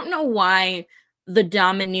 I don't know why the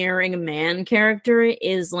domineering man character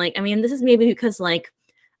is like, I mean, this is maybe because, like,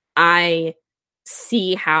 I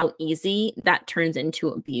see how easy that turns into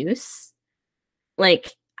abuse.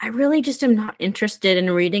 Like, I really just am not interested in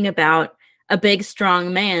reading about a big,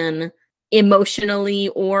 strong man emotionally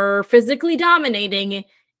or physically dominating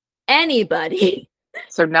anybody.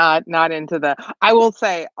 So not into the I will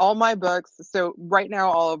say all my books, so right now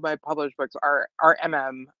all of my published books are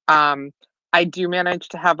MM. I do manage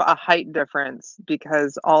to have a height difference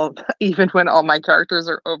because even when all my characters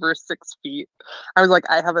are over 6 feet, I was like,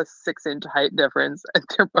 I have a 6 inch height difference and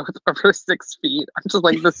they're both over 6 feet. I'm just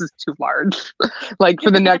like, this is too large. Like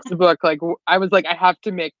for the next book, like I was like, I have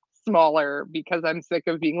to make smaller because I'm sick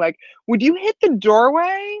of being like, would you hit the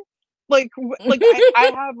doorway?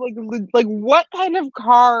 I have like what kind of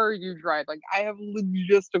car you drive? Like I have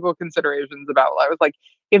logistical considerations about. I was like,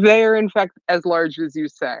 if they are in fact as large as you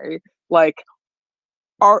say, like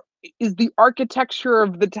are is the architecture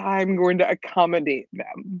of the time going to accommodate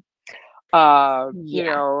them? You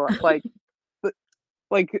Yeah. know, like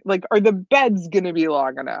are the beds gonna be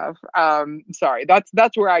long enough? Sorry,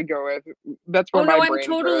 that's where I go with. That's where Oh my no, I'm brain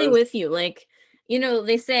totally goes. with you. Like,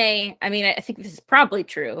 they say, I mean, I think this is probably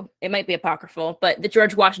true. It might be apocryphal, but that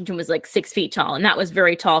George Washington was like 6 feet tall, and that was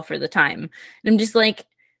very tall for the time. And I'm just like,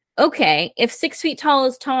 okay, if 6 feet tall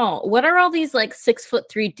is tall, what are all these like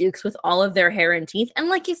 6'3" dukes with all of their hair and teeth? And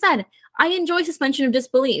like you said, I enjoy suspension of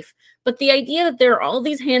disbelief, but the idea that there are all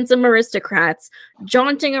these handsome aristocrats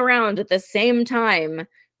jaunting around at the same time,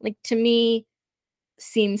 like to me,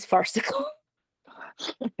 seems farcical.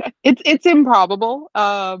 It's improbable.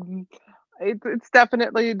 It's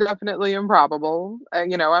definitely improbable.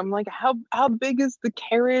 You know, I'm like, how big is the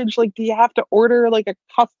carriage? Like, do you have to order like a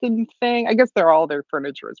custom thing? I guess all their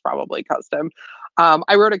furniture is probably custom.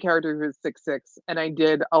 I wrote a character who's 6'6", and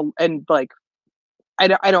and like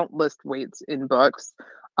I don't list weights in books,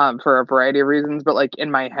 for a variety of reasons, but like in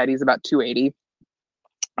my head he's about 280.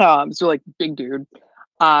 So like big dude.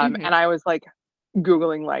 Hmm. And I was like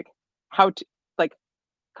Googling like how to like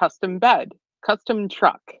custom bed, custom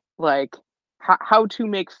truck, like how to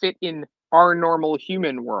make fit in our normal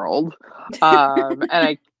human world. And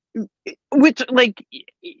I, which like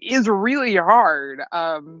is really hard.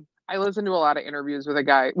 I listened to a lot of interviews with a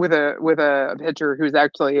guy with a pitcher who's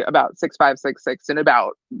actually about 6'5", 6'6", and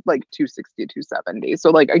about like 260, 270. So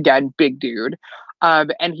like again, big dude.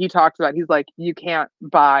 And he talks about he's like, you can't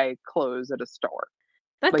buy clothes at a store.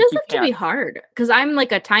 That Like does you have to be can't. hard because I'm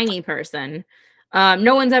like a tiny person.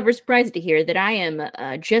 No one's ever surprised to hear that I am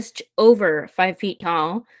just over 5 feet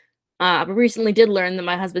tall. But recently did learn that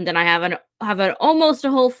my husband and I have an almost a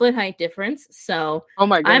whole foot height difference, so Oh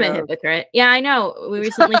my I'm a goodness. hypocrite. Yeah, I know. We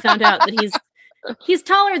recently found out that he's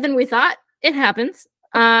taller than we thought. It happens.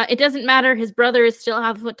 It doesn't matter. His brother is still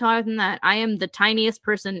half a foot taller than that. I am the tiniest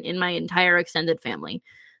person in my entire extended family.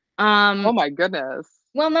 Oh Um, my goodness.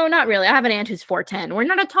 well, no, not really. I have an aunt who's 4'10". We're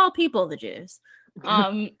not a tall people, the Jews.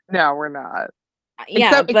 Um, No, we're not.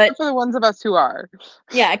 yeah, but Except for the ones of us who are.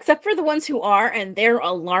 yeah, except for the ones who are, and they're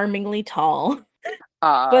alarmingly tall.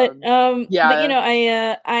 Um, But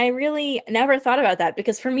yeah. I really never thought about that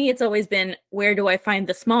because for me it's always been where do I find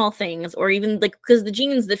the small things or even like because the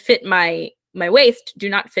jeans that fit my waist do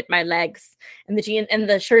not fit my legs and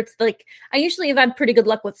the shirts like I usually have had pretty good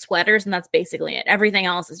luck with sweaters and that's basically it. Everything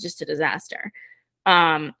else is just a disaster.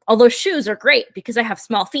 Although shoes are great because I have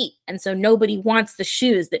small feet and so nobody wants the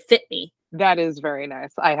shoes that fit me. That is very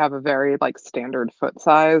nice. I have a very like standard foot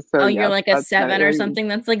size, so Oh, you're yes, like a that's that. 7 or something?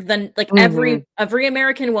 That's like the like Mm-hmm. every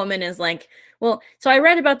American woman is like, well, so I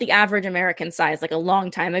read about the average American size like a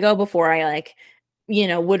long time ago before I like,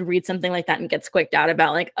 would read something like that and get squeaked out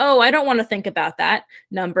about like, "Oh, I don't want to think about that.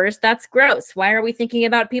 Numbers, that's gross. Why are we thinking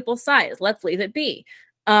about people's size? Let's leave it be."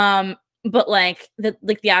 But like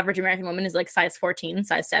the average American woman is like size 14,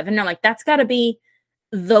 size 7. And I'm like, that's got to be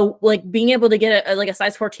the like being able to get like a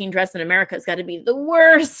size 14 dress in America has got to be the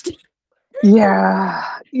worst. Yeah,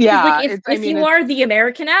 Because like yeah. if It's. I if mean, you it's. are the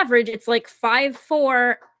American average, it's like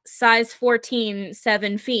 5'4", size 14,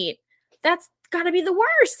 7 feet. That's gotta be the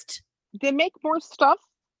worst. They make more stuff,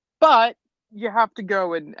 but you have to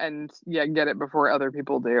go and yeah, get it before other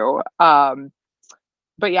people do.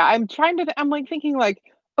 But yeah, I'm trying to. I'm like thinking like,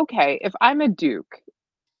 okay, if I'm a duke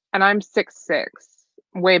and I'm 6'6",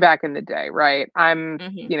 way back in the day, right? Hmm.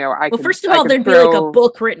 I Well, could first of I all, could there'd be like a throw.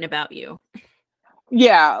 book written about you.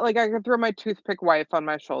 Yeah, like I could throw my toothpick wife on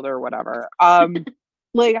my shoulder or whatever.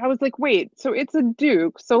 Like I was like, wait, so it's a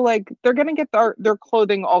duke, so like they're gonna get their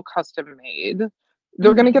clothing all custom made.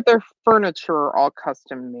 They're gonna Hmm. get their furniture all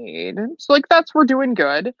custom made. So like we're doing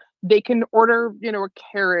good. They can order, a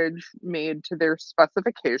carriage made to their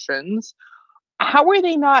specifications. How are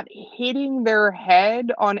they not hitting their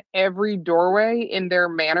head on every doorway in their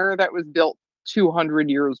manor that was built 200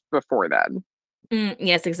 years before then?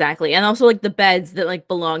 Yes, exactly. And also like the beds that like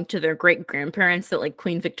belonged to their great grandparents that like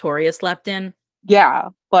Queen Victoria slept in. Yeah,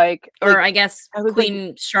 Or I guess I was like,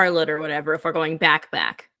 Queen Charlotte or whatever, if we're going back.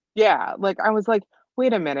 yeah, like I was like,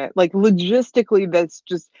 wait a minute, like logistically, that's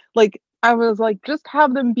just like I was like, just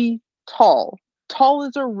have them be tall. Tall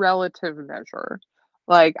is a relative measure.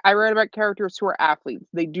 Like I read about characters who are athletes.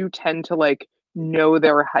 They do tend to like know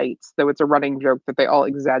their heights, though it's a running joke that they all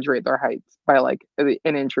exaggerate their heights by like an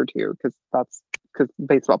inch or two because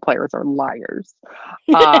baseball players are liars.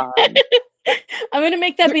 Um, I'm gonna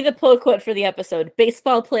make that be the pull quote for the episode.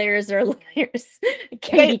 Baseball players are liars. they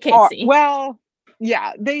Katie are Casey. well,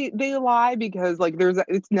 yeah, they lie because like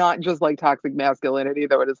it's not just like toxic masculinity,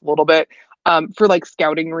 though it is a little bit. For like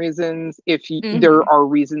scouting reasons, there Hmm. are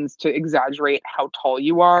reasons to exaggerate how tall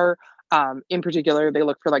you are. In particular, they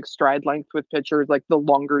look for like stride length with pitchers, like the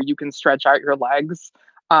longer you can stretch out your legs,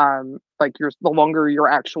 like the longer your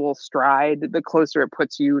actual stride, the closer it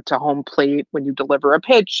puts you to home plate when you deliver a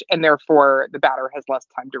pitch, and therefore the batter has less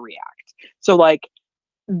time to react. So like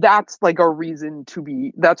that's like a reason to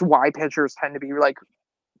be that's why pitchers tend to be like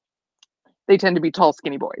they tend to be tall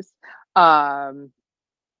skinny boys um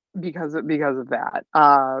because of that.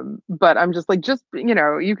 But I'm just like, just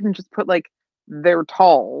you can just put like they're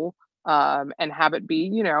tall, and have it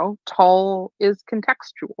be, tall is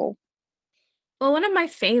contextual. Well, one of my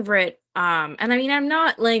favorite, and I mean, I'm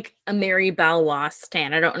not like a Mary Ballois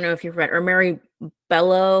stan. I don't know if you've read, or Mary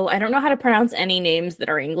Bello. I don't know how to pronounce any names that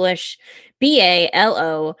are English.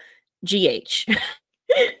 Balogh.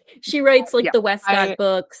 She writes like Yeah, the Westcott I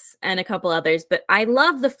books and a couple others, but I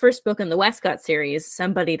love the first book in the Westcott series,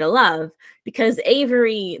 Somebody to Love, because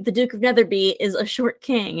Avery, the Duke of Netherby, is a short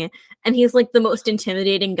king, and he's like the most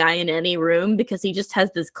intimidating guy in any room because he just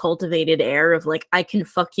has this cultivated air of like, I can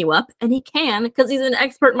fuck you up, and he can because he's an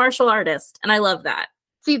expert martial artist, and I love that.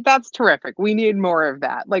 see that's terrific. We need more of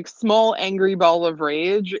that. Like small angry ball of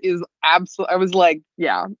rage is absolute. I was like,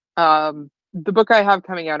 yeah. The book I have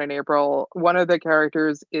coming out in April, one of the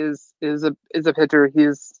characters is a pitcher.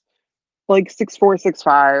 He's like 6'4",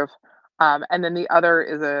 6'5". And then the other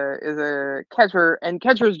is a catcher, and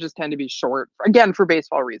catchers just tend to be short again for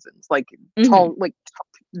baseball reasons. Like Hmm. tall, like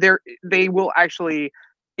they will actually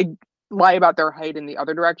lie about their height in the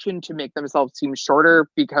other direction to make themselves seem shorter,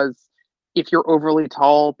 because if you're overly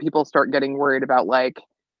tall, people start getting worried about like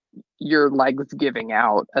your legs giving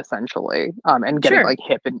out essentially, and getting Sure. like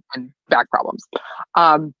hip and back problems.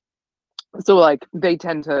 Um, so like they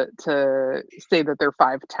tend to say that they're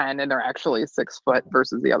 5'10" and they're actually 6 foot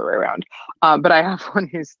versus the other way around. But I have one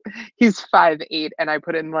he's 5'8", and I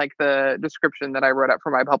put in like the description that I wrote up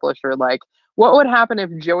for my publisher, like what would happen if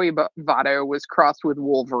Joey Votto was crossed with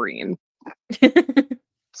Wolverine?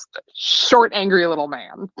 Short, angry little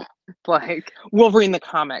man, like Wolverine the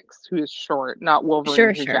comics, who is short, not Wolverine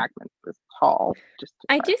Sure, Hugh sure. Jackman, who is tall. Just to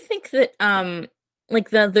I do think that like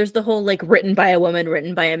there's the whole like written by a woman,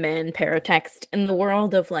 written by a man paratext in the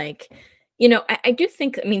world of like, I do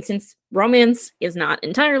think, I mean, since romance is not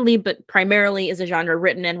entirely, but primarily is a genre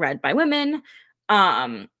written and read by women,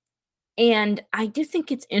 um, and I do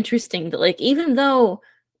think it's interesting that like even though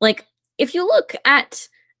like if you look at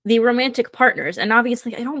the romantic partners, and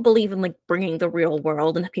obviously I don't believe in like bringing the real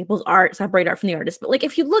world and people's art, separate art from the artist, but like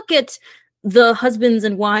if you look at the husbands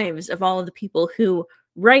and wives of all of the people who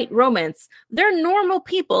write romance, they're normal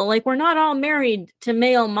people. Like we're not all married to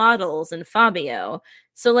male models and Fabio.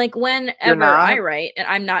 So like you're whenever I not. write, and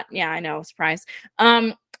I'm not, yeah, I know, surprise.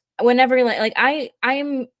 Whenever like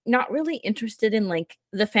I'm not really interested in like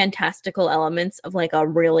the fantastical elements of like a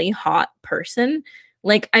really hot person.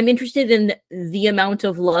 Like I'm interested in the amount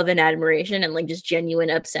of love and admiration and like just genuine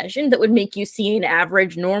obsession that would make you see an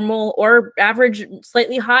average normal or average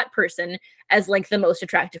slightly hot person as like the most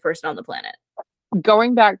attractive person on the planet.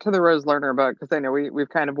 Going back to the Rose Lerner book, because I know we've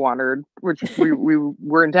kind of wandered, which we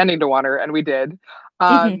were intending to wander, and we did.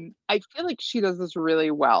 Mhm. I feel like she does this really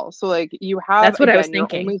well. So like you have, That's what I was again, you're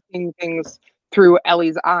thinking. only seeing things through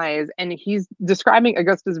Ellie's eyes, and he's describing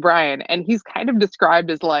Augustus Bryan, and he's kind of described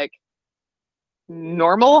as like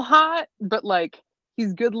normal hot, but like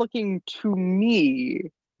he's good looking to me,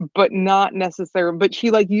 but not necessarily. But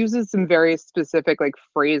she like uses some very specific like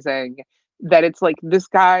phrasing that it's like this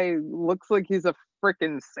guy looks like he's a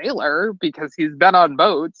freaking sailor because he's been on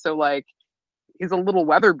boats, so like he's a little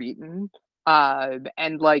weather beaten.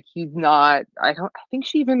 And like he's not. I think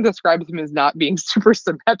she even describes him as not being super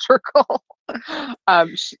symmetrical.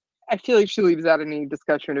 I feel like she leaves out any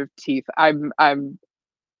discussion of teeth. I'm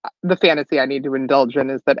the fantasy I need to indulge in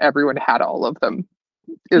is that everyone had all of them,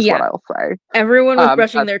 is what Yeah. I'll say. Everyone was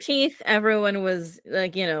brushing But their teeth. Everyone was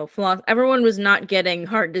like, floss. Everyone was not getting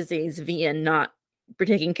heart disease via not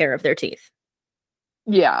taking care of their teeth.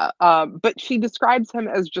 yeah, but she describes him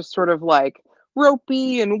as just sort of like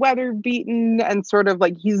ropey and weather beaten, and sort of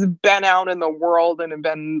like he's been out in the world and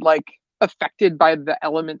been like affected by the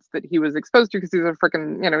elements that he was exposed to because he's a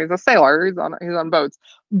freaking, he's a sailor. He's on boats,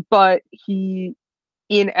 but he,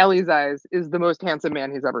 in Ellie's eyes, is the most handsome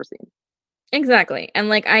man he's ever seen. Exactly. And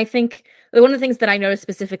like I think one of the things that I noticed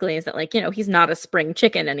specifically is that like, he's not a spring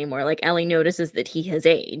chicken anymore. Like Ellie notices that he has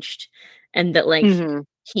aged and that like Mm-hmm.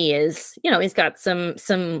 he is, he's got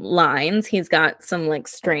some lines, he's got some like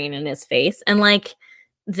strain in his face and like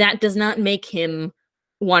that does not make him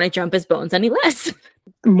want to jump his bones any less.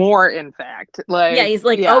 More, in fact, Yeah, like, he's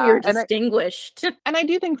like, "Oh, yeah, you're distinguished." and I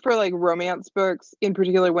do think for like romance books in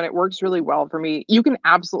particular, when it works really well for me, you can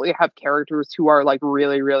absolutely have characters who are like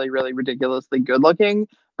really, really, really ridiculously good looking.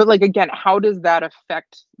 But like again, how does that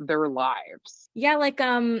affect their lives? Yeah, like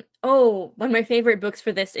oh, one of my favorite books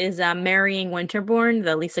for this is Marrying Winterborn,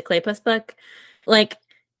 the Lisa Kleypas book. Like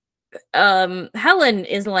Helen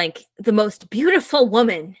is like the most beautiful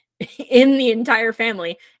woman in the entire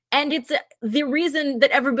family. And it's the reason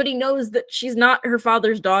that everybody knows that she's not her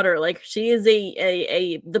father's daughter. Like she is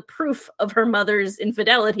the proof of her mother's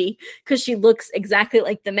infidelity because she looks exactly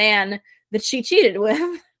like the man that she cheated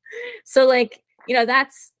with. So like,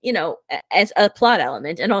 that's, as a plot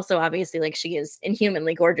element. And also obviously like she is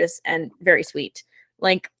inhumanly gorgeous and very sweet.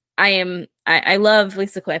 Like I love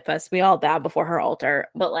Lisa Kleypas. We all bow before her altar,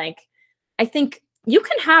 but like I think you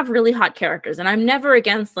can have really hot characters, and I'm never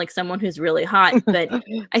against like someone who's really hot, but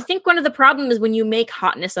I think one of the problems is when you make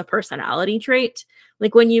hotness a personality trait,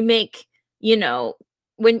 like when you make,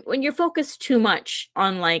 when you're focused too much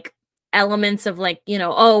on like elements of like,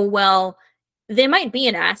 oh well, they might be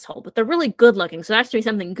an asshole, but they're really good looking, so there has to be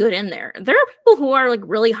something good in there. There are people who are like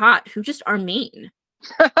really hot who just are mean.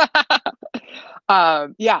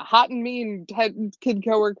 Yeah, hot and mean can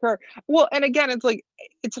co-occur. Well, and again, it's like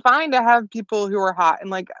it's fine to have people who are hot, and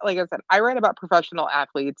like I said, I write about professional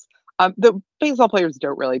athletes. The baseball players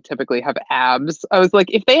don't really typically have abs. I was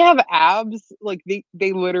like, if they have abs, like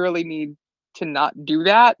they literally need to not do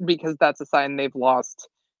that because that's a sign they've lost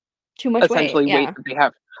Too much weight, essentially weight yeah. that they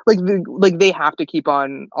have. Like they have to keep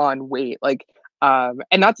on weight. And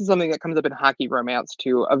that's something that comes up in hockey romance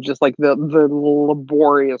too, of just like the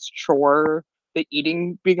laborious chore that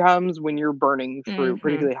eating becomes when you're burning through, Mm-hmm.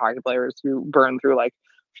 particularly hockey players who burn through like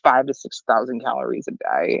 5 to 6,000 calories a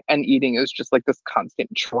day, and eating is just like this constant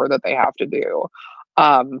chore that they have to do.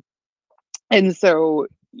 Um, and so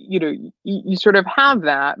you sort of have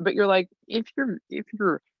that, but you're like, if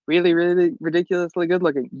you're really, really ridiculously good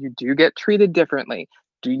looking, you do get treated differently.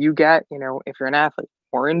 Do you get, if you're an athlete,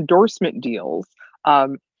 more endorsement deals?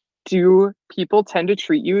 um do people tend to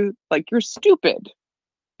treat you like you're stupid?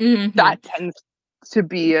 Mm-hmm. That tends to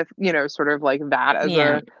be a, sort of like that as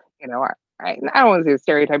Yeah. a, I don't want to say a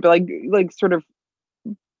stereotype, but like sort of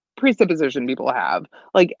presupposition people have.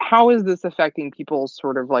 Like, how is this affecting people's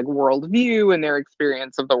sort of like worldview and their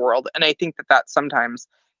experience of the world? And I think that sometimes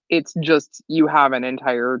it's just you have an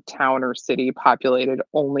entire town or city populated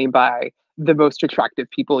only by the most attractive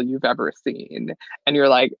people you've ever seen, and you're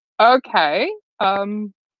like, okay,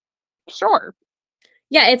 sure.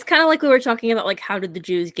 Yeah, it's kind of like we were talking about like how did the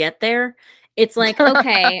Jews get there? It's like,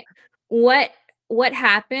 okay, what what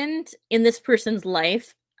happened in this person's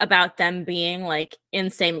life about them being like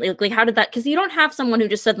insanely like how did that, because you don't have someone who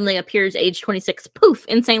just suddenly appears age 26 poof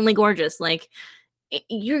insanely gorgeous. Like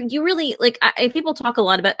you really like people talk a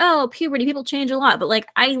lot about, oh, puberty, people change a lot, but like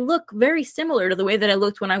I look very similar to the way that I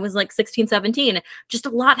looked when I was like 16, 17, just a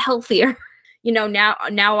lot healthier. Now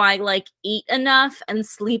I like eat enough and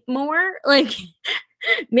sleep more. Like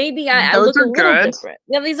maybe I Those look a are little good. different.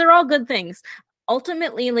 Yeah, these are all good things.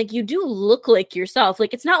 Ultimately, like you do look like yourself.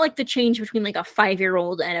 Like it's not like the change between like a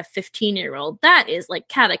 5-year-old and a 15-year-old. That is like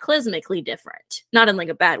cataclysmically different. Not in like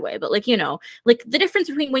a bad way, but like, like the difference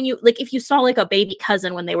between when you like if you saw like a baby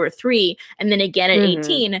cousin when they were 3 and then again at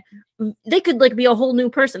Mm-hmm. 18, they could like be a whole new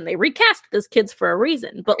person. They recast those kids for a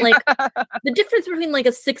reason. But like the difference between like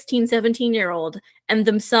a 16, 17-year-old and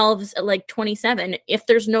themselves at like 27, if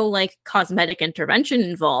there's no like cosmetic intervention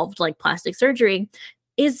involved like plastic surgery,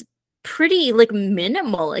 is pretty like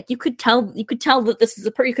minimal. Like you could tell that this is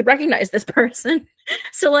you could recognize this person.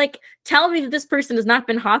 So like tell me that this person has not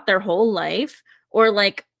been hot their whole life, or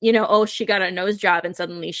like, oh, she got a nose job and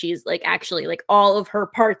suddenly she's like actually like all of her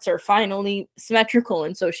parts are finally symmetrical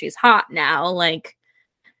and so she's hot now. Like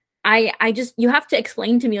I just, you have to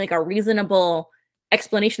explain to me like a reasonable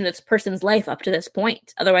explanation of this person's life up to this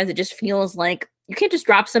point. Otherwise it just feels like you can't just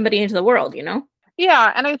drop somebody into the world.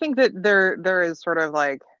 Yeah, and I think that there is sort of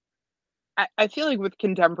like, I feel like with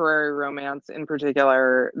contemporary romance in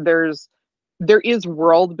particular, there's there is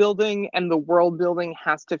world building, and the world building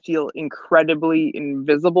has to feel incredibly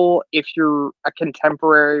invisible if you're a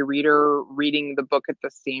contemporary reader reading the book at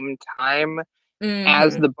the same time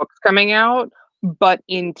as Mm-hmm. the book's coming out. But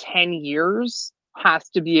in 10 years has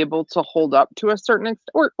to be able to hold up to a certain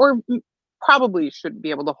extent, or probably should be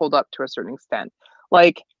able to hold up to a certain extent.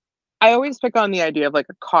 Like, I always pick on the idea of like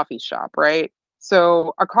a coffee shop, right?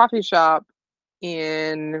 So a coffee shop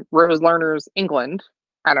in Rose Lerner's England.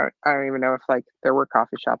 I don't even know if like there were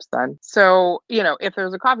coffee shops then. So, if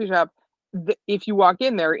there's a coffee shop, if you walk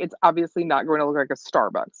in there, it's obviously not going to look like a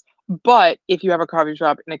Starbucks. But if you have a coffee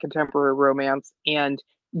shop in a contemporary romance and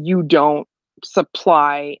you don't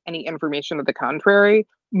supply any information to the contrary,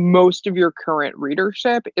 most of your current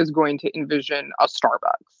readership is going to envision a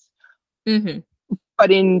Starbucks. Mm-hmm.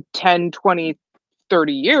 But in 10, 20,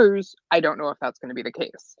 30 years, I don't know if that's going to be the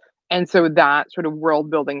case. And so that sort of world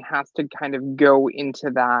building has to kind of go into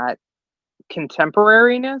that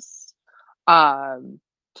contemporariness,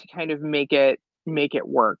 to kind of make it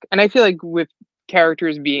work. And I feel like with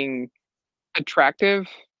characters being attractive,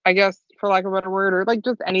 I guess, for lack of a better word, or like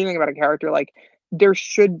just anything about a character, like there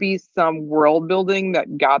should be some world building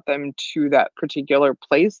that got them to that particular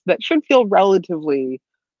place that should feel relatively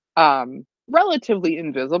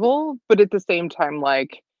invisible, but at the same time,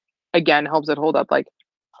 like, again, helps it hold up. Like,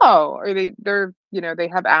 oh, are they're they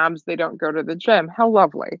have abs, they don't go to the gym, how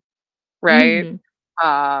lovely, right? Mm-hmm.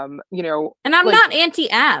 And I'm Like, not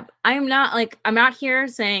anti-ab. I'm not here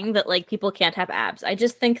saying that like people can't have abs. I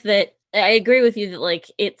just think that I agree with you that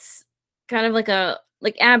like it's kind of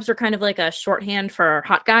like abs are kind of like a shorthand for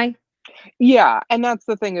hot guy. yeah, and that's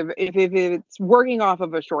the thing of if it's working off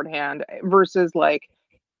of a shorthand versus like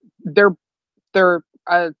they're they're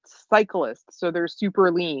a cyclist, so they're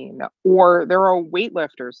super lean, or they're a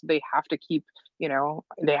weightlifter, so they have to keep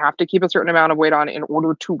a certain amount of weight on in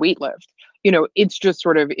order to weightlift. It's just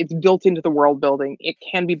sort of it's built into the world building. It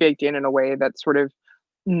can be baked in a way that's sort of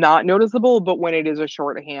not noticeable, but when it is a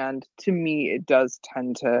shorthand, to me, it does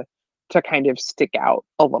tend to kind of stick out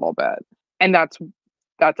a little bit, and that's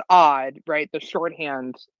odd, right? The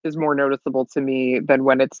shorthand is more noticeable to me than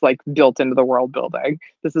when it's like built into the world building.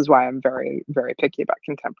 This is why I'm very, very picky about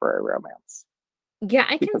contemporary romance. Yeah,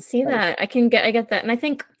 I can Because see that. I get that. And I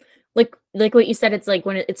think like what you said, it's like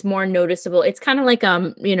when it's more noticeable. It's kind of like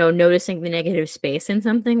noticing the negative space in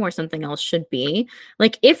something where something else should be.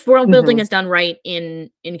 Like if world building Mhm. is done right in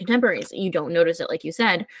contemporaries, you don't notice it like you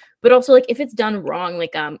said. But also like if it's done wrong,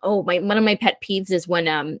 like one of my pet peeves is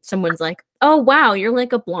when someone's like, "Oh wow, you're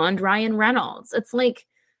like a blonde Ryan Reynolds." It's like,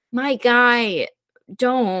 "My guy,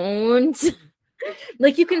 don't."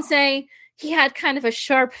 Like you can say he had kind of a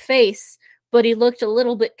sharp face, but he looked a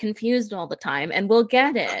little bit confused all the time, and we'll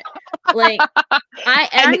get it. Like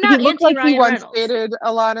And I'm he not looked anti like he Ryan once Reynolds. dated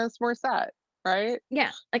Alanis Morissette, right?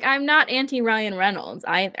 Yeah, like I'm not anti Ryan Reynolds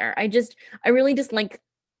either. I really just like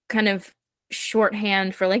kind of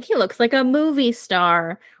shorthand for like he looks like a movie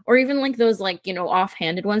star, or even like those like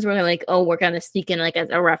offhanded ones where they're like, oh, we're gonna sneak in like as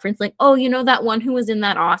a reference, like, oh, that one who was in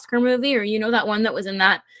that Oscar movie, or that one that was in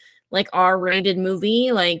that like R-rated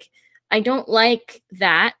movie. Like I don't like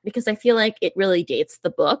that because I feel like it really dates the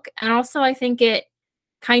book, and also I think it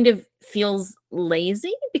kind of feels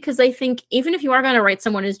lazy because I think even if you are going to write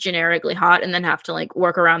someone who's generically hot and then have to like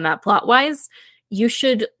work around that plot wise, you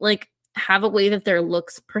should like have a way that their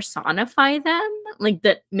looks personify them, like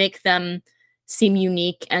that make them seem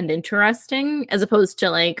unique and interesting, as opposed to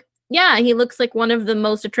like, yeah, he looks like one of the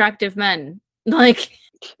most attractive men. Like,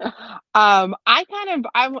 I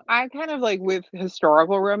kind of like with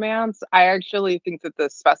historical romance, I actually think that the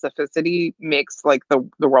specificity makes like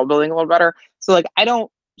the world building a little better. So like I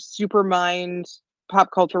don't super mind pop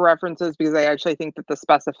culture references because I actually think that the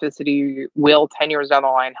specificity will 10 years down the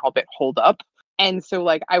line help it hold up. And so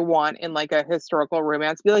like I want in like a historical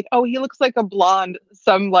romance to be like, oh, he looks like a blonde,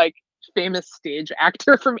 some like famous stage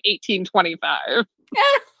actor from 1825.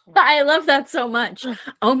 I love that so much.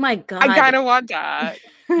 Oh my I God. kind of want that.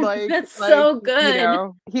 That's so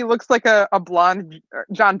good. He looks like a blonde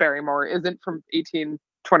John Barrymore isn't from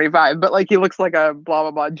 1825, but like he looks like a blah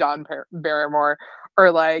blah blah Barrymore,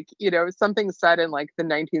 or like something set in like the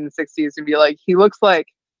 1960s and be like he looks like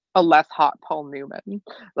a less hot Paul Newman,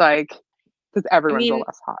 like because I everyone's a mean,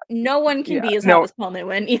 less hot. no one can Yeah, be as hot no, as Paul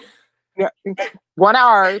Newman. yeah, one of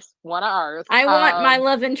ours, one of ours. I want my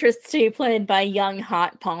love interest to be played by young,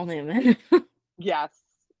 hot Paul Newman. Yes,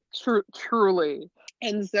 truly.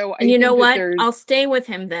 And so And I you know think that what? there's I'll stay with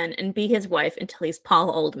him then and be his wife until he's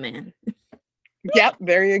Paul Oldman. Yep,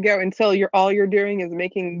 there you go. Until all you're doing is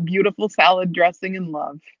making beautiful salad dressing and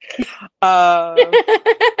love. Uh,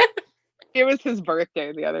 it was his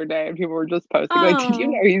birthday the other day, and people were just posting like, "Did you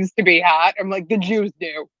know Oh, he used to be hot?" I'm like, "The Jews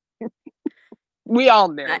knew. We all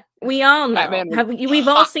knew. we all That know. man was We've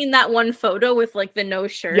all hot." seen that one photo with like the no Yeah,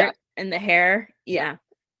 shirt and the hair. Yeah.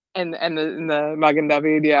 and the Magen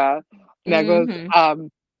David, yeah, necklace. Mm-hmm.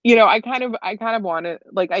 I kind of wanted,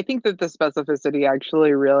 like, I think that the specificity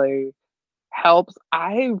actually really helps.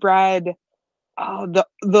 I read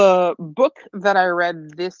the book that I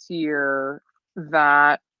read this year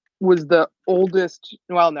that was the oldest.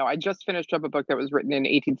 Well, no, I just finished up a book that was written in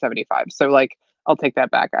 1875. So, like, I'll take that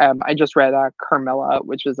back. I just read Carmilla,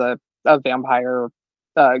 which is a vampire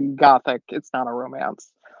gothic. It's not a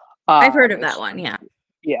romance. I've heard of that It's one. Yeah.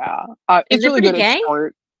 yeah, Is it's it really pretty good. It's gay?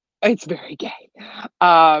 short. It's very gay.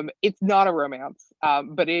 It's not a romance,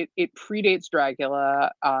 but it predates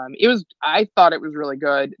Dracula. I thought it was really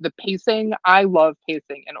good. The pacing, I love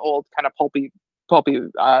pacing in old kind of pulpy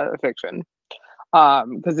fiction.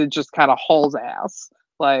 Because it just kind of hauls ass.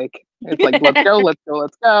 Like it's like let's go, let's go,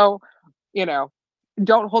 let's go. You know,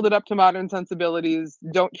 don't hold it up to modern sensibilities.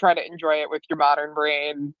 Don't try to enjoy it with your modern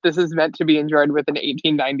brain. This is meant to be enjoyed with an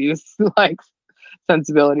 1890s like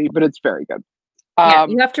sensibility, but it's very good. Yeah,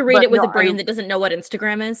 you have to read But it with no, a brain that doesn't know what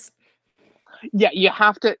Instagram is. yeah, you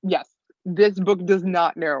have to. Yes, this book does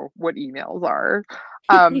not know what emails are.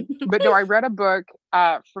 But no, I read a book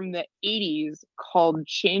from the 80s called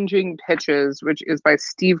Changing Pitches, which is by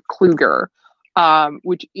Steve Kluger,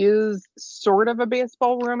 which is sort of a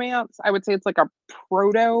baseball romance. I would say it's like a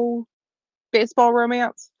proto baseball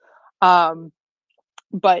romance. Um,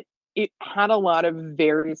 but it had a lot of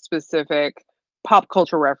very specific pop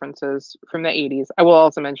culture references from the 80s. I will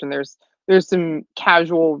also mention there's some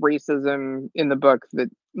casual racism in the book that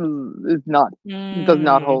is not does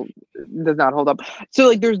not Mm. hold does not hold up. So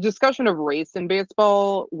like there's discussion of race in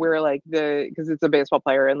baseball where like the because it's a baseball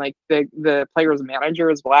player and like the player's manager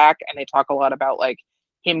is black and they talk a lot about like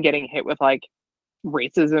him getting hit with like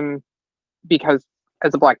racism because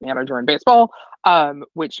as a black manager in baseball,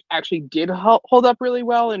 which actually did hold up really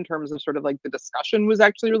well in terms of sort of like the discussion was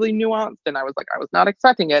actually really nuanced, and I was like, I was not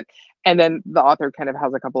expecting it. And then the author kind of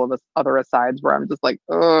has a couple of other asides where I'm just like,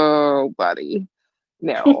 oh, buddy,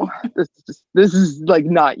 no, this is like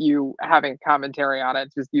not you having commentary on it,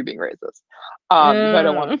 it's just you being racist. So I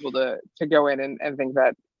don't want Uh, people to go in and think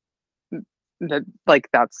that like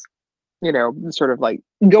that's sort of like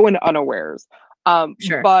go in unawares.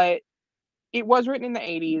 sure. But it was written in the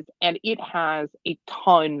 80s and it has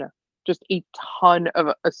just a ton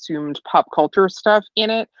of assumed pop culture stuff in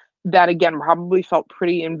it that again probably felt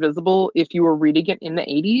pretty invisible if you were reading it in the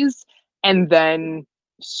 80s and then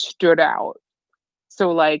stood out.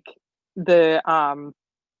 So like the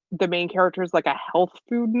main character is like a health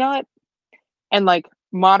food nut and like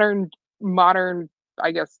modern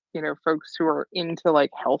I guess folks who are into like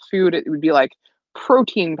health food it would be like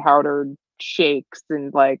protein powdered shakes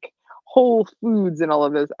and like whole foods and all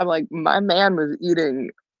of this. I'm like my man was eating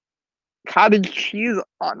cottage cheese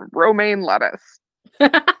on romaine lettuce.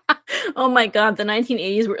 Oh my God, the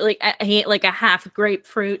 1980s were like I ate like a half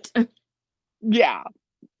grapefruit. Yeah,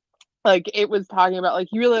 like it was talking about like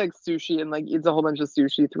he really likes sushi and like eats a whole bunch of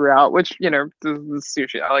sushi throughout, which this is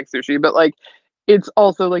sushi, I like sushi, but like it's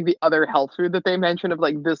also like the other health food that they mentioned of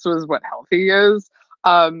like this was what healthy is.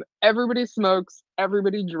 Everybody smokes,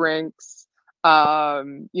 everybody drinks.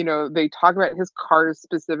 They talk about his cars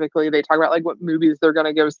specifically, they talk about like what movies they're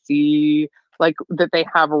gonna go see, like that they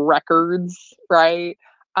have records, right?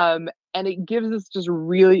 And it gives us just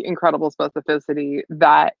really incredible specificity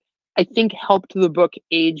that I think helped the book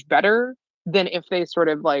age better than if they sort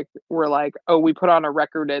of like were like, oh, we put on a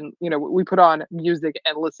record and we put on music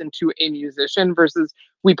and listen to a musician versus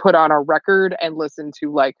we put on a record and listen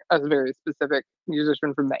to like a very specific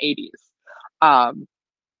musician from the 80s. Um,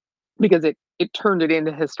 because it turned it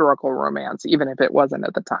into historical romance, even if it wasn't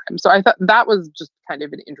at the time. So I thought that was just kind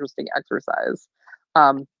of an interesting exercise.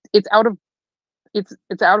 It's out of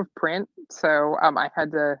it's out of print, so I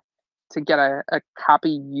had to get a copy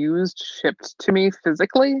used shipped to me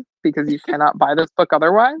physically because you cannot buy this book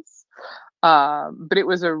otherwise. But it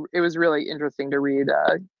was really interesting to read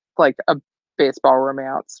like a baseball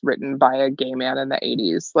romance written by a gay man in the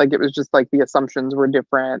 80s. Like it was just like the assumptions were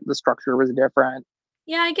different, the structure was different.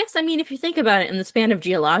 Yeah, I guess I mean if you think about it in the span of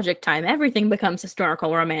geologic time, everything becomes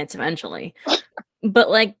historical romance eventually. But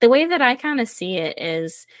like the way that I kind of see it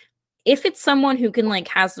is if it's someone who can like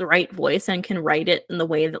has the right voice and can write it in the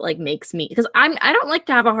way that like makes me because I don't like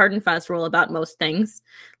to have a hard and fast rule about most things.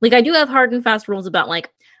 Like I do have hard and fast rules about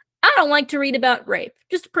like I don't like to read about rape,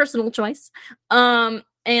 just a personal choice. And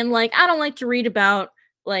like I don't like to read about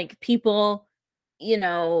like people, you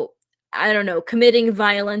know, I don't know, committing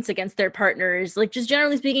violence against their partners. Like, just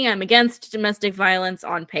generally speaking, I'm against domestic violence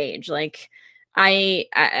on page. Like, I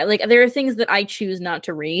like, there are things that I choose not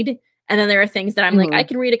to read, and then there are things that I'm like, I Mhm.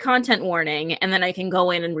 can read a content warning, and then I can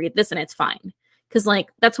go in and read this, and it's fine. Because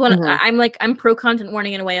like that's what Mhm. I'm like. I'm pro content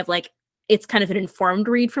warning in a way of like it's kind of an informed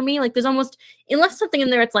read for me. Like, there's almost, unless something in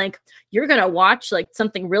there, it's like you're gonna watch like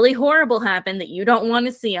something really horrible happen that you don't want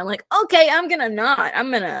to see. I'm like, okay, I'm gonna not. I'm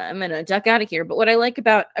gonna duck out of here. But what I like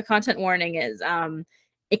about a content warning is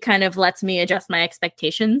it kind of lets me adjust my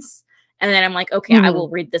expectations. And then I'm like, okay, I will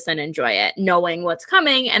Mhm. read this and enjoy it, knowing what's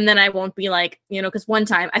coming. And then I won't be like, because one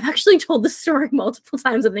time I've actually told this story multiple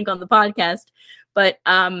times, I think, on the podcast. But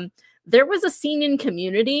there was a scene in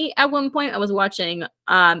Community at one point I was watching,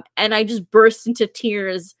 and I just burst into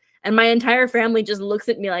tears, and my entire family just looks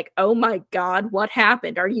at me like, "Oh my god, what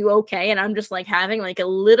happened? Are you okay?" And I'm just like having like a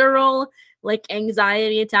literal like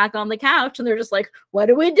anxiety attack on the couch, and they're just like, "What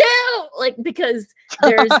do we do?" Like, because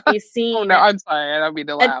there's a Oh no, scene, I'm sorry. I don't mean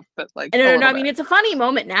to and laugh, but like no, a no, no. little I mean, bit. it's a funny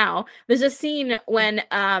moment now. There's a scene when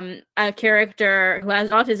a character who has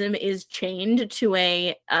autism is chained to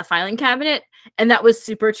a filing cabinet, and that was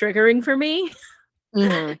super triggering for me.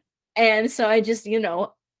 Mhm. And so I just,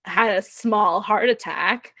 had a small heart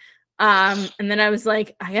attack. And then I was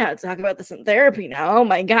like, I gotta talk about this in therapy now. Oh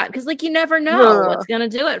my God. Cause like you never know what's Ugh. gonna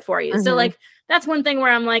do it for you. So Mhm. like that's one thing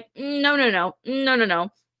where I'm like, no, no, no, no, no, no.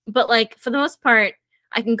 But like for the most part,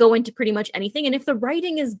 I can go into pretty much anything. And if the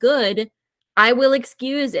writing is good, I will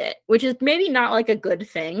excuse it, which is maybe not like a good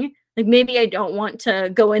thing. Like maybe I don't want to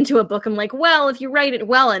go into a book. I'm like, well, if you write it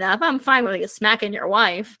well enough, I'm fine with like smacking your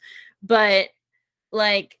wife. But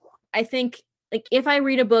like I think like if I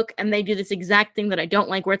read a book and they do this exact thing that I don't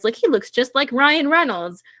like, where it's like he looks just like Ryan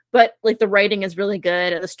Reynolds, but like the writing is really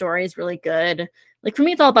good and the story is really good. Like for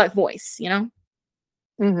me, it's all about voice.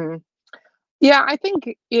 Mhm. Yeah, I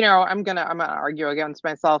think, I'm gonna argue against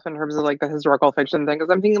myself in terms of like the historical fiction thing,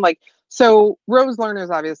 because I'm thinking like, so Rose Lerner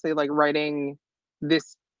is obviously like writing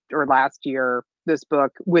this or last year this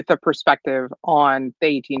book with a perspective on the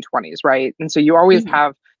 1820s, right? And so you always Hmm.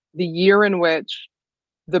 have the year in which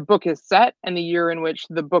the book is set and the year in which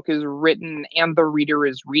the book is written and the reader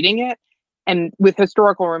is reading it. And with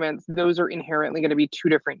historical romance, those are inherently going to be two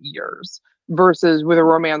different years versus with a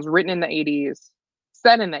romance written in the 80s,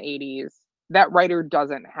 set in the 80s, that writer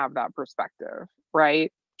doesn't have that perspective,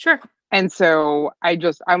 right? Sure. And so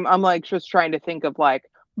I'm like just trying to think of like,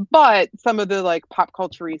 but some of the like pop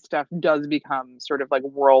culture stuff does become sort of like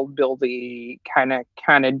world buildy kind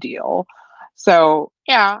of deal. So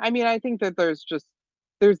yeah, I mean, I think that there's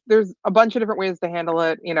a bunch of different ways to handle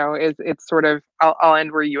it. It's sort of I'll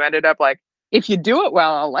end where you ended up. Like, if you do it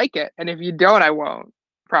well, I'll like it, and if you don't, I won't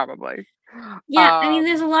probably. Yeah, I mean,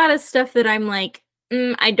 there's Um, a lot of stuff that I'm like,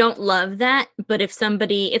 I don't love that. But if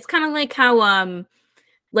somebody, it's kind of like how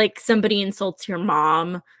like somebody insults your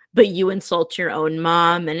mom, but you insult your own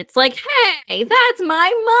mom, and it's like, hey, that's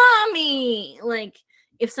my mommy. Like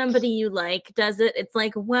if somebody you like does it, it's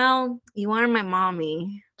like, well, you are my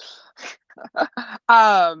mommy.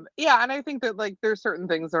 yeah, and I think that like there's certain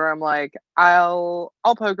things where I'm like, I'll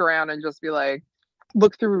poke around and just be like,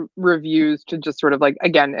 look through reviews to just sort of like,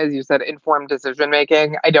 again, as you said, informed decision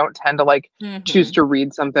making. I don't tend to like choose Hmm. to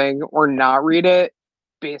read something or not read it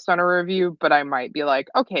based on a review, but I might be like,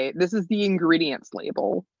 okay, this is the ingredients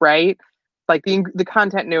label, right? Like the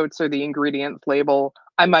content notes or the ingredients label.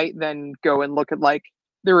 I might then go and look at like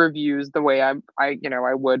the reviews the way I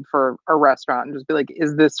would for a restaurant and just be like,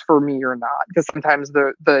 is this for me or not? Because sometimes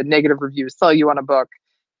the negative reviews sell you on a book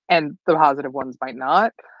and the positive ones might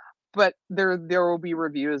not. But there will be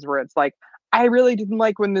reviews where it's like, I really didn't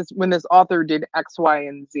like when this author did X, Y,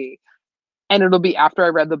 and Z. And it'll be after I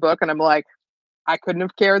read the book and I'm like, I couldn't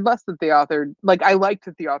have cared less that the author, like, I liked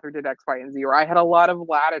that the author did X, Y, and Z, or I had a lot of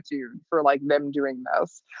latitude for like them doing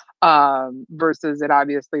this, versus it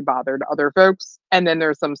obviously bothered other folks. And then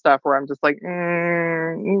there's some stuff where I'm just like,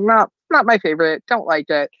 not my favorite, don't like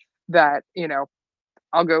it. That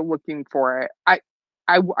I'll go looking for it.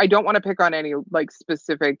 I don't want to pick on any like super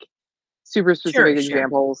Sure, specific sure.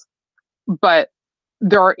 examples, but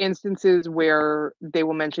there are instances where they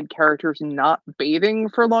will mention characters not bathing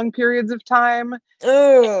for long periods of time.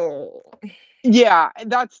 Oh. Yeah,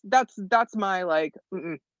 that's my like,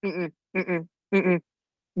 mm-mm, mm-mm, mm-mm, mm-mm.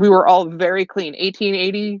 We were all very clean.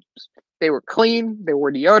 1880, they were clean, they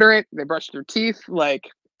wore deodorant, they brushed their teeth. Like,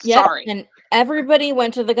 Yep, sorry. and everybody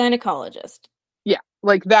went to the gynecologist. Yeah,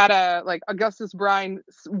 like that. Like Augustus Brine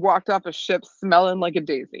walked off a ship smelling like a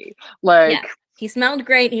daisy. Yeah. Like, He smelled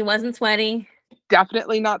great, he wasn't sweaty.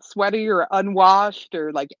 definitely not sweaty or unwashed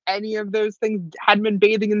or like any of those things. Hadn't been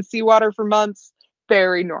bathing in seawater for months.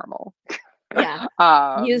 very normal. Yeah.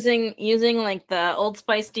 Using like the Old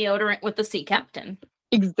Spice deodorant with the sea captain.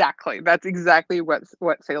 Exactly. That's exactly what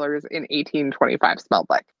sailors in 1825 smelled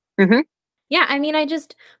like. Mm-hmm. Yeah, I mean, I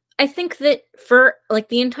think that for like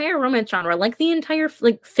the entire romance genre, like the entire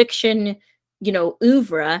like fiction,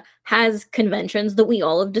 oeuvre has conventions that we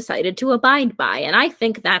all have decided to abide by, and I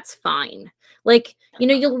think that's fine. Like,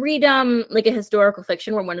 you'll read like a historical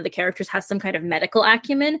fiction where one of the characters has some kind of medical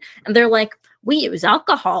acumen, and they're like, we use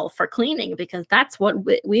alcohol for cleaning because that's what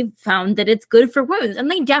we've found that it's good for wounds.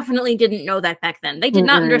 And they definitely didn't know that back then. They did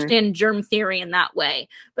not understand germ theory in that way.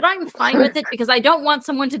 But I'm fine with it because I don't want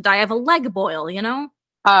someone to die of a leg boil,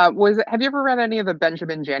 Have you ever read any of the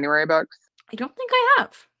Benjamin January books? I don't think I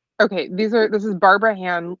have. Okay, this is Barbara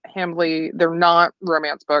Hambly. They're not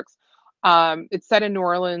romance books. It's set in New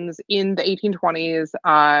Orleans in the 1820s.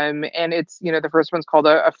 And it's, the first one's called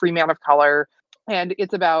a Free Man of Color. And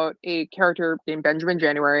it's about a character named Benjamin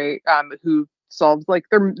January, who solves like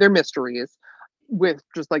their mysteries with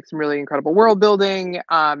just like some really incredible world building.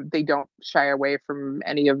 They don't shy away from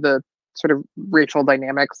any of the sort of racial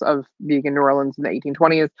dynamics of being in New Orleans in the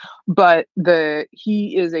 1820s. But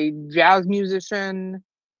he is a jazz musician,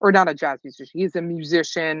 or not a jazz musician. He's a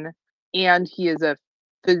musician, and he is a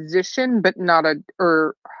physician, but not a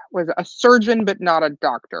surgeon, but not a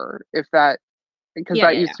doctor. Because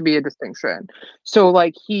that used to be a distinction. So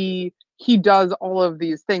like he does all of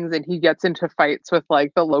these things, and he gets into fights with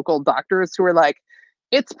like the local doctors who are like,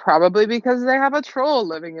 it's probably because they have a troll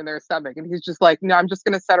living in their stomach. And he's just like, no, I'm just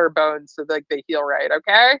gonna set her bones so like they heal right.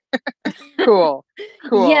 Okay. Cool.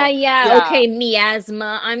 Yeah. Okay,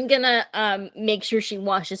 miasma. I'm gonna make sure she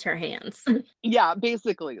washes her hands. Yeah,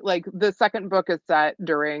 basically. Like the second book is set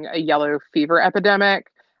during a yellow fever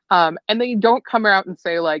epidemic. And they don't come out and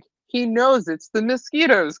say like, he knows it's the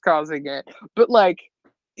mosquitoes causing it, but like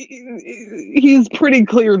he's pretty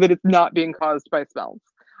clear that it's not being caused by smells.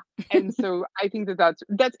 And so I think that's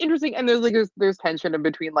interesting. And there's tension in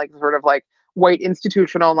between like sort of like white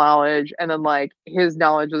institutional knowledge and then like his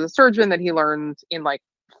knowledge as a surgeon that he learned in like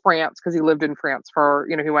France, because he lived in France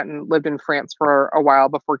he went and lived in France for a while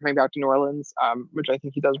before coming back to New Orleans, which I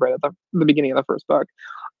think he does right at the beginning of the first book.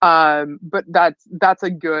 But that's a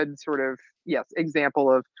good sort of, yes, example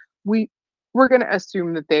of we're going to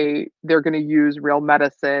assume that they're going to use real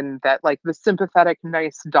medicine, that like the sympathetic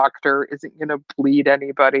nice doctor isn't going to bleed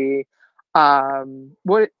anybody.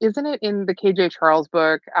 What isn't it in the KJ Charles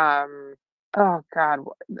book? Oh God,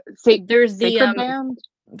 there's the Sacred Band.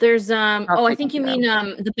 There's I think you mean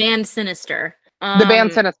the band Sinister. The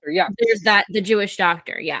band Sinister, yeah. There's the Jewish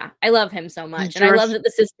doctor. Yeah, I love him so much, and I love that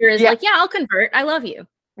the sister is like, yeah, I'll convert. I love you.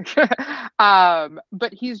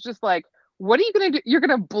 But he's just like, what are you gonna do? You're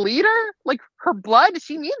gonna bleed her? Like her blood?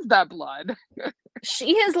 She needs that blood.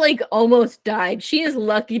 She has like almost died. She is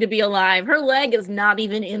lucky to be alive. Her leg is not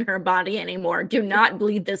even in her body anymore. Do not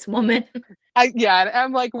bleed this woman.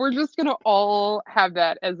 I'm like, we're just gonna all have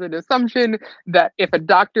that as an assumption that if a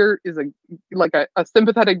doctor is a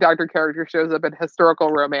sympathetic doctor character shows up in historical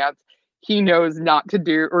romance, he knows not to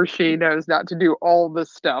do, or she knows not to do all the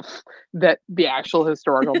stuff that the actual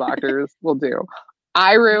historical doctors will do.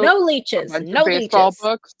 I wrote no leeches, no baseball leeches.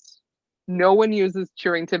 books. No one uses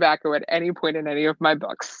chewing tobacco at any point in any of my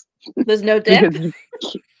books. There's no dip.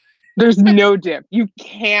 There's no dip. You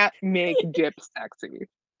can't make dip sexy.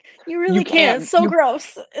 You really can't. It's so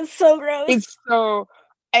gross. It's so gross. It's so,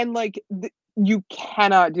 and like you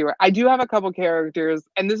cannot do it. I do have a couple characters,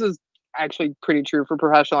 and this is actually pretty true for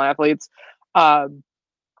professional athletes.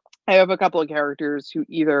 I have a couple of characters who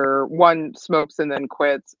either one smokes and then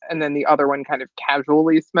quits, and then the other one kind of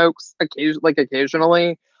casually smokes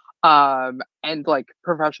occasionally. And like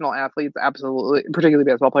professional athletes, absolutely, particularly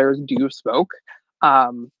baseball players, do smoke,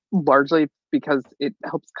 largely because it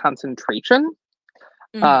helps concentration.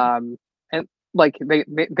 And like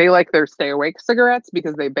they like their stay awake cigarettes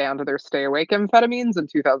because they banned their stay awake amphetamines in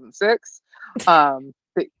 2006.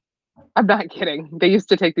 I'm not kidding. They used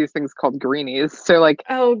to take these things called greenies. So like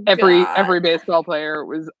every baseball player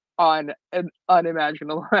was on an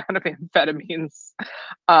unimaginable amount of amphetamines.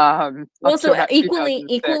 Well, so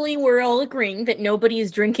equally, we're all agreeing that nobody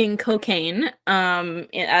is drinking cocaine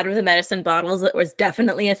out of the medicine bottles. That was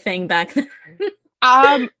definitely a thing back then.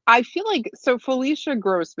 I feel like Felicia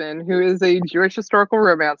Grossman, who is a Jewish historical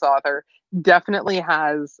romance author, definitely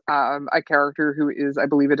has a character who is, I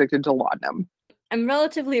believe, addicted to laudanum. I'm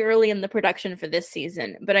relatively early in the production for this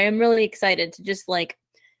season, but I am really excited to just like,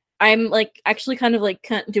 I'm like actually kind of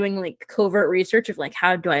like doing like covert research of like,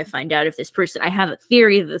 how do I find out if this person, I have a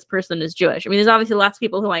theory that this person is Jewish. I mean, there's obviously lots of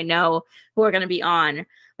people who I know who are going to be on,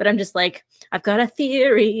 but I'm just like, I've got a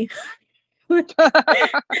theory.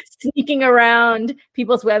 Sneaking around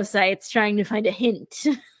people's websites trying to find a hint.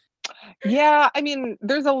 Yeah, I mean,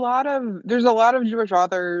 there's a lot of Jewish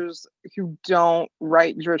authors who don't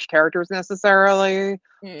write Jewish characters necessarily.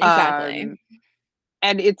 Exactly. Um,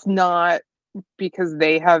 and it's not because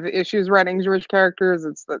they have issues writing Jewish characters,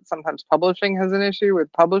 it's that sometimes publishing has an issue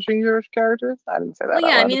with publishing Jewish characters. I didn't say Well, that out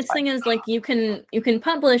yeah, I loud, mean, it's the thing fine. is, like, you can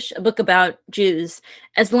publish a book about Jews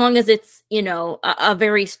as long as it's, a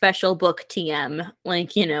very special book TM,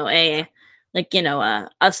 like, a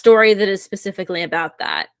story that is specifically about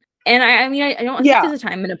that. And I mean, I don't think Yeah. there's a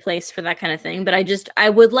time and a place for that kind of thing, but I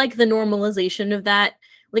would like the normalization of that.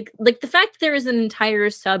 Like the fact that there is an entire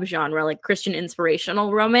subgenre, like Christian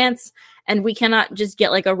inspirational romance, and we cannot just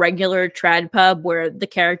get like a regular trad pub where the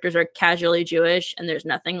characters are casually Jewish and there's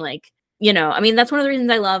nothing like, I mean, that's one of the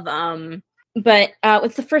reasons I love but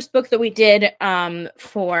it's the first book that we did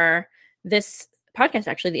for this podcast,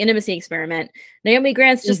 actually, The Intimacy Experiment. Naomi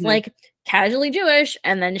Grant's just like casually Jewish,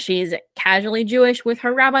 and then she's casually Jewish with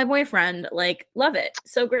her rabbi boyfriend. Like, love it.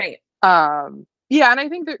 So great. Yeah, and I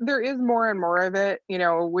think that there is more and more of it.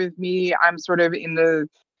 With me, I'm sort of in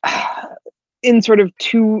sort of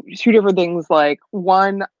two different things. Like,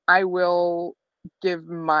 one, I will give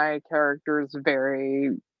my characters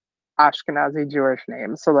very Ashkenazi Jewish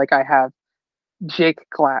names. So like I have Jake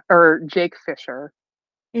Fisher.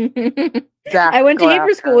 Zach I went to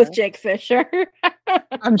Hebrew school with Glasser. Jake Fisher.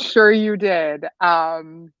 I'm sure you did.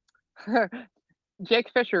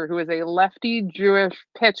 Jake Fisher, who is a lefty Jewish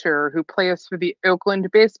pitcher who plays for the Oakland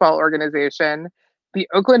Baseball Organization. The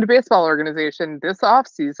Oakland Baseball Organization this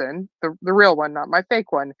offseason, the real one, not my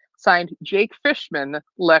fake one, signed Jake Fishman,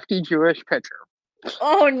 lefty Jewish pitcher.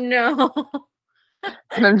 Oh no.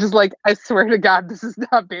 And I'm just like, I swear to God, this is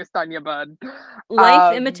not based on you, bud.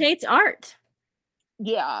 Life imitates art.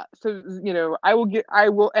 Yeah. So, I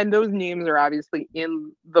will, and those names are obviously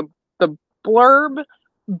in the blurb,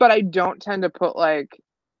 but I don't tend to put like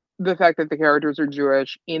the fact that the characters are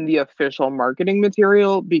Jewish in the official marketing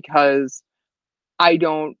material, because I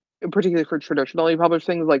don't, particularly for traditionally published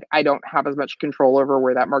things, like I don't have as much control over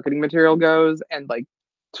where that marketing material goes. And like,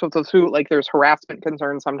 so like there's harassment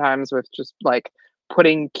concerns sometimes with just like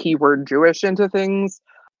putting keyword Jewish into things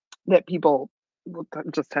that people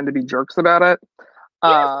just tend to be jerks about it.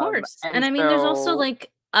 Yeah, of course. And I mean, there's also so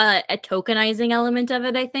like a tokenizing element of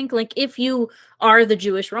it, I think. Like, if you are the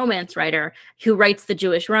Jewish romance writer who writes the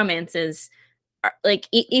Jewish romances, like,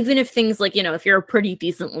 even if things like, if you're a pretty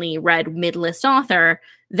decently read mid-list author,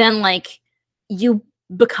 then like you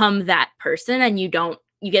become that person and you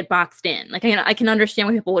get boxed in. Like, I can understand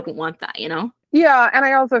why people wouldn't want that, Yeah, and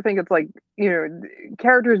I also think it's like,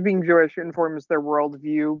 characters being Jewish informs their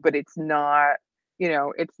worldview, but it's not,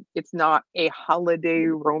 it's not a holiday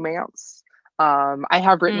romance. I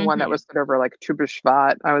have written one that was set over like Tu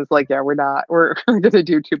B'Shvat. I was like, yeah, we're gonna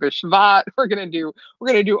do Tu B'Shvat. We're gonna do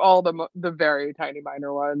all the very tiny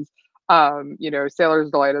minor ones.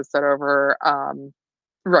 Sailor's Delight is set over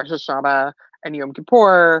Rosh Hashanah and Yom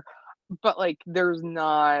Kippur, but like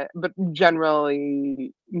but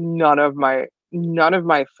generally none of my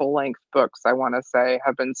full length books, I want to say,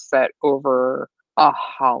 have been set over a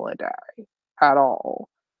holiday at all.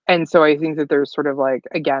 And so I think that there's sort of like,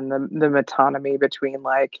 again, the metonymy between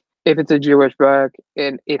like, if it's a Jewish book,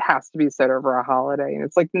 it has to be set over a holiday. And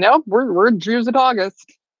it's like, nope, we're Jews at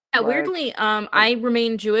August. Yeah, weirdly, I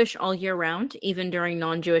remain Jewish all year round, even during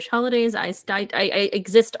non-Jewish holidays. I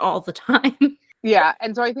exist all the time. Yeah,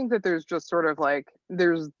 and so I think that there's just sort of like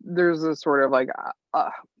there's a sort of like I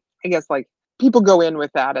guess like people go in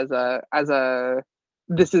with that as a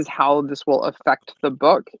this is how this will affect the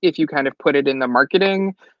book if you kind of put it in the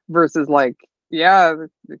marketing, versus like, yeah,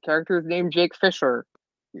 the character is named Jake Fisher.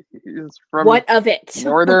 He's from what of it?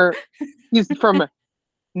 He's from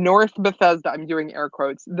North Bethesda. I'm doing air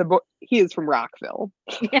quotes. He is from Rockville.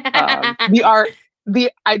 I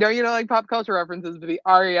know you don't like pop culture references, but the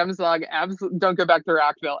REM song, Don't Go Back to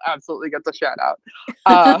Rockville, absolutely gets a shout out.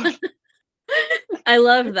 I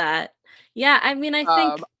love that. Yeah, I mean, I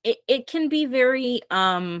think it can be very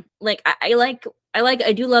like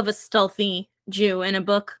I do love a stealthy Jew in a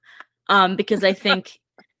book, because I think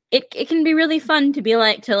it can be really fun to be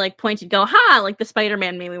like to point and go ha, like the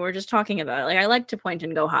Spider-Man meme we were just talking about. Like, I like to point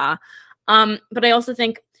and go ha, but I also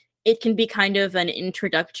think it can be kind of an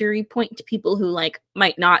introductory point to people who like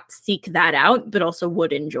might not seek that out, but also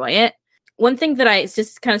would enjoy it. One thing that it's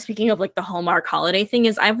just kind of speaking of like the Hallmark holiday thing,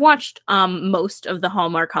 is I've watched most of the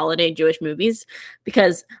Hallmark holiday Jewish movies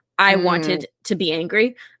because I wanted to be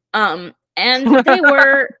angry. And they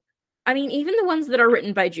were I mean, even the ones that are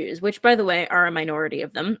written by Jews, which, by the way, are a minority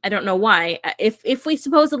of them. I don't know why. If we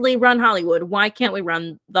supposedly run Hollywood, why can't we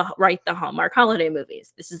write the Hallmark holiday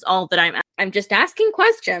movies? This is all that I'm just asking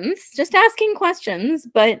questions.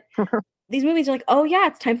 But these movies are like, oh yeah,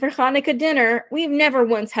 it's time for Hanukkah dinner. We've never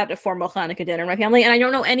once had a formal Hanukkah dinner in my family, and I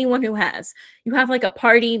don't know anyone who has. You have like a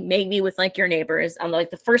party, maybe with like your neighbors on like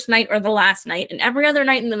the first night or the last night, and every other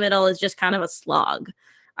night in the middle is just kind of a slog.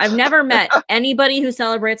 I've never met anybody who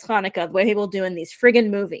celebrates Hanukkah the way people do in these friggin'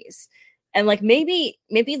 movies. And like maybe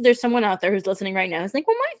there's someone out there who's listening right now who's like,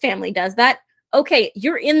 well, my family does that. Okay,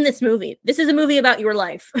 you're in this movie. This is a movie about your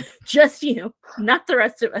life. Just you, not the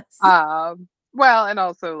rest of us. Well, and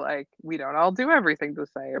also like we don't all do everything the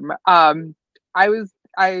same.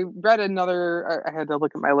 I read another. I had to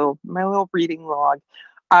look at my little reading log.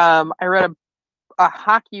 I read a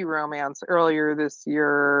hockey romance earlier this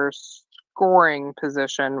year, scoring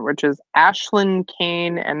position, which is Ashlyn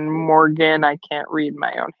Kane and Morgan. I can't read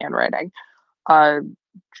my own handwriting.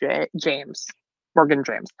 James, Morgan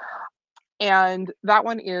James, and that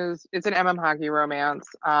one it's an hockey romance.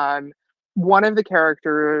 One of the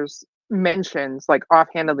characters mentions like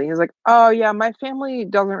offhandedly, he's like, oh yeah, my family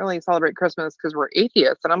doesn't really celebrate Christmas because we're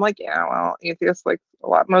atheists. And I'm like, yeah, well, atheists, like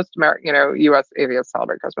most American, US atheists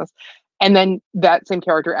celebrate Christmas. And then that same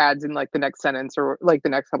character adds in like the next sentence or like the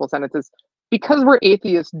next couple sentences, because we're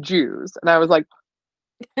atheist Jews. And I was like,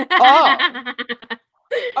 oh,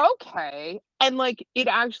 okay. And like it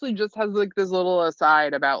actually just has like this little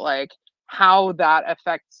aside about like how that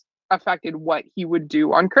affected what he would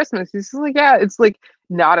do on Christmas. He's just like, yeah, it's like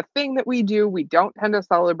not a thing that we do. We don't tend to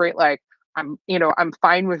celebrate. Like I'm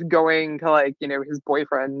fine with going to like, his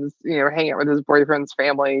boyfriend's, hang out with his boyfriend's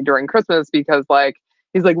family during Christmas because like,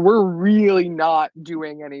 he's like, we're really not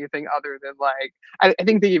doing anything other than like, I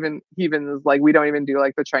think he even is like, we don't even do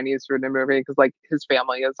like the Chinese food in the movie because like his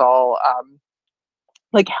family is all,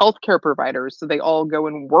 like healthcare providers, so they all go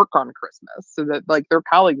and work on Christmas so that like their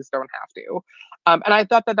colleagues don't have to. And I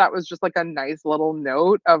thought that was just like a nice little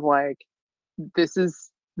note of like, this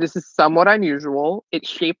is somewhat unusual. It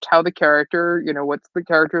shaped how the character, what's the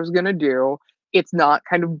character is gonna do. It's not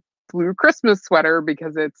kind of blue Christmas sweater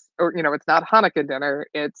because it's not Hanukkah dinner.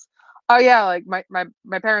 It's, oh yeah, like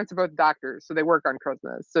my parents are both doctors, so they work on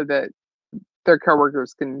Christmas so that their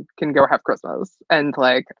coworkers can go have Christmas, and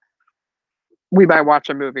like we might watch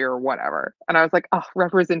a movie or whatever. And I was like, oh,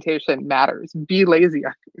 representation matters. Be lazy.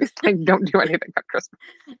 Like, don't do anything on Christmas.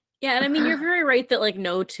 Yeah, and I mean, you're very right that like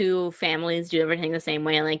no two families do everything the same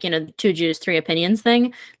way. Like, two Jews, three opinions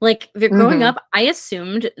thing. Like, growing up, I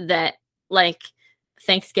assumed that like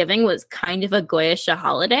Thanksgiving was kind of a Goyish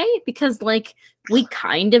holiday because like we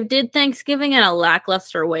kind of did Thanksgiving in a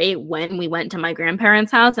lackluster way when we went to my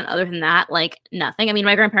grandparents' house. And other than that, like nothing. I mean,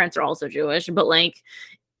 my grandparents are also Jewish, but like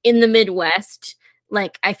in the Midwest,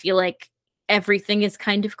 like I feel like everything is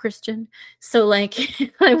kind of Christian. So like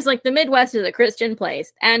I was like, the Midwest is a Christian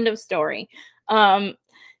place. End of story. And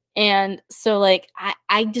so like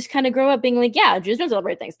I just kind of grew up being like, yeah, Jews don't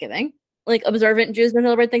celebrate Thanksgiving. Like observant Jews don't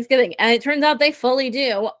celebrate Thanksgiving. And it turns out they fully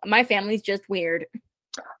do. My family's just weird.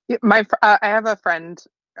 I have a friend.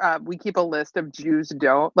 We keep a list of Jews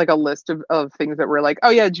don't, like a list of things that we're like, oh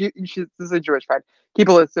yeah, this is a Jewish friend. Keep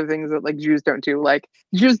a list of things that like Jews don't do. Like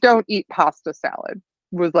Jews don't eat pasta salad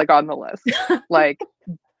was like on the list. Like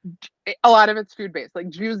a lot of it's food based. Like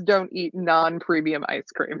Jews don't eat non-premium ice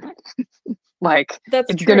cream. Like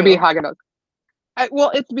it's going to be Haagen-Dazs.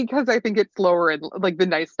 Well, it's because I think it's lower in like the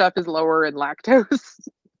nice stuff is lower in lactose.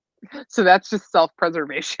 So that's just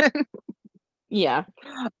self-preservation. Yeah.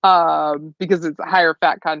 Because it's higher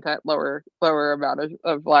fat content, lower amount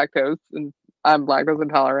of lactose, and I'm lactose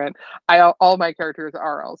intolerant. All my characters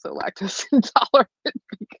are also lactose intolerant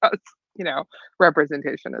because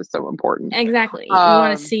representation is so important. Exactly. You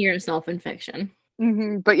want to see yourself in fiction.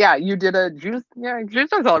 Mm-hmm. But yeah, you did Jews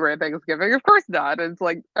don't celebrate Thanksgiving. Of course not. It's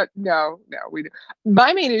like no, we do.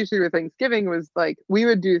 My main issue with Thanksgiving was like we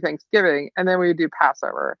would do Thanksgiving and then we would do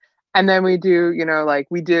Passover. And then we do, like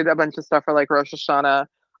we did a bunch of stuff for like Rosh Hashanah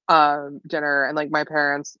dinner, and like my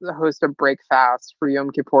parents host a break fast for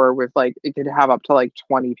Yom Kippur with like it could have up to like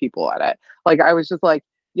 20 people at it. Like I was just like,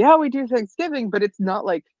 yeah, we do Thanksgiving, but it's not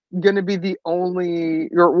like gonna be the only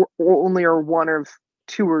or one of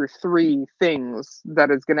two or three things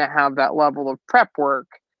that is gonna have that level of prep work.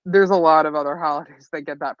 There's a lot of other holidays that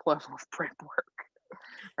get that level of prep work.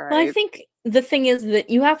 Right? Well, I think the thing is that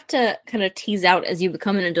you have to kind of tease out as you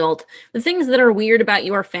become an adult the things that are weird about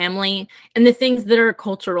your family and the things that are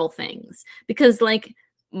cultural things. Because like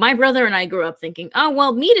my brother and I grew up thinking, oh,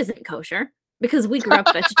 well, meat isn't kosher because we grew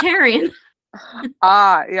up vegetarian.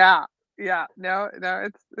 Yeah. Yeah, no,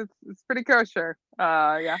 it's pretty kosher.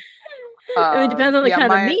 Yeah. I mean, it depends on the Yeah,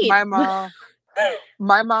 kind of my meat.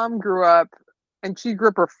 my mom grew up, and she grew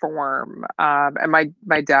up Reform. And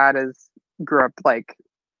my dad is grew up like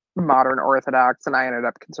modern Orthodox, and I ended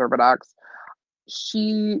up Conservadox.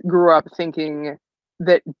 She grew up thinking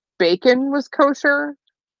that bacon was kosher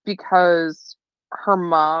because her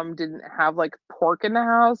mom didn't have like pork in the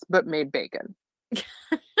house, but made bacon.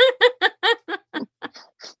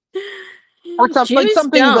 Or Jews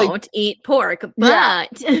something like, don't eat pork, yeah.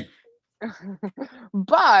 but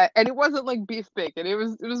But and it wasn't like beef bacon. It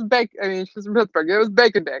was bacon. I mean, she's from Pittsburgh. It was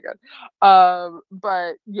bacon.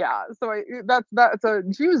 But yeah, so that's a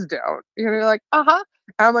Jews don't. You know, you're like, uh-huh.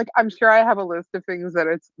 And I'm like, I'm sure I have a list of things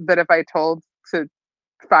that if I told to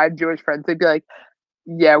 5 Jewish friends, they'd be like,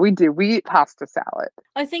 yeah, we do. We eat pasta salad.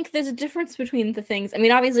 I think there's a difference between the things. I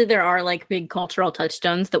mean, obviously there are like big cultural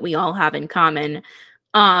touchstones that we all have in common.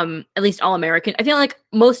 At least all American. I feel like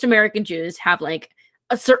most American Jews have like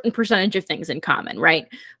a certain percentage of things in common, right?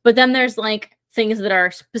 But then there's like things that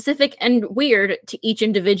are specific and weird to each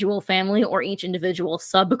individual family or each individual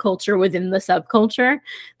subculture within the subculture.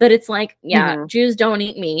 That it's like, yeah, Hmm. Jews don't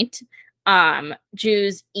eat meat.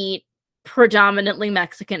 Jews eat predominantly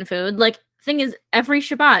Mexican food. Like, thing is, every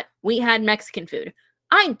Shabbat we had Mexican food.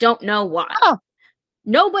 I don't know why. Oh,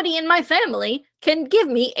 Nobody in my family can give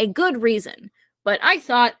me a good reason, but I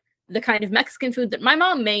thought the kind of Mexican food that my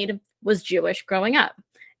mom made was Jewish growing up.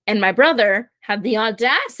 And my brother had the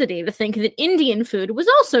audacity to think that Indian food was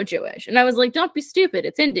also Jewish. And I was like, don't be stupid,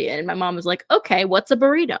 it's Indian. And my mom was like, okay, what's a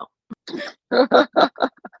burrito?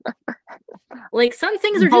 Like, some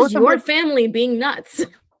things are just both of your which, family being nuts.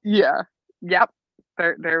 yeah, yep.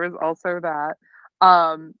 There was also that.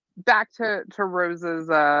 Back to Rose's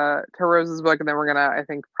book, and then we're gonna, I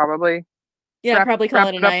think, probably Yeah, probably call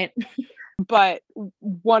wrap it a it up. night. But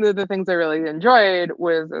one of the things I really enjoyed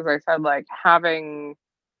was, as I said, like having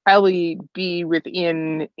Ellie be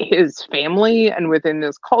within his family and within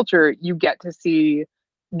this culture. You get to see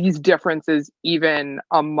these differences even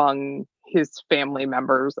among his family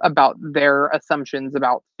members about their assumptions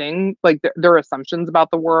about things, like their assumptions about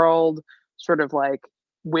the world, sort of like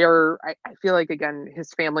where I feel like, again,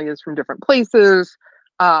 his family is from different places,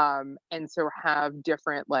 and so have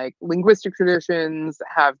different like linguistic traditions,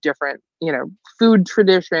 have different, food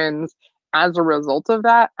traditions as a result of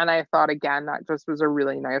that. And I thought, again, that just was a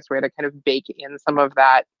really nice way to kind of bake in some of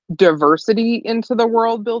that diversity into the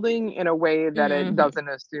world building in a way that it Mhm. doesn't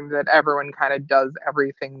assume that everyone kind of does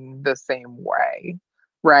everything the same way,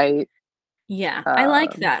 right? Yeah, I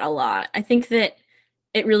like um that a lot. I think that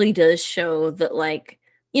it really does show that, like,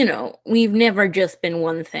 we've never just been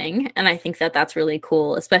one thing. And I think that that's really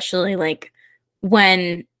cool, especially like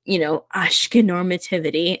when,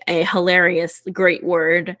 Ashkenormativity, a hilarious, great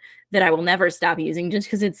word that I will never stop using just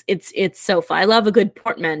because it's so fun. I love a good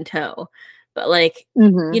portmanteau. But like,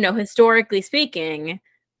 mhm. historically speaking,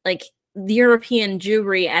 like the European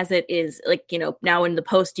Jewry as it is, like, now in the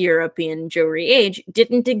post-European Jewry age,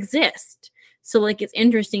 didn't exist. So like it's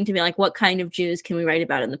interesting to be like, what kind of Jews can we write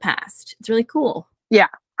about in the past? It's really cool. Yeah,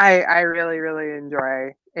 I really really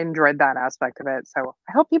enjoyed that aspect of it. So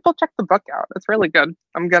I hope people check the book out. It's really good.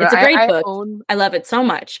 It's a great I book. own I love it so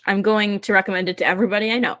much. I'm going to recommend it to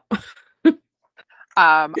everybody I know.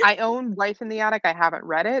 I own Wife in the Attic. I haven't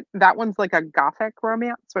read it. That one's like a gothic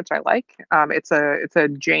romance, which I like. It's a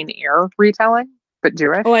Jane Eyre retelling, but Oh,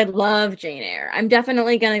 Jewish. I love Jane Eyre. I'm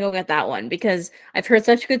definitely gonna go get that one because I've heard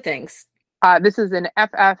such good things. This is an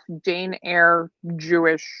FF Jane Eyre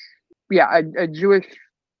Jewish, yeah, a Jewish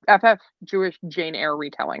FF Jewish Jane Eyre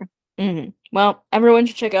retelling. Well, everyone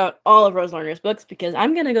should check out all of Rose Lerner's books because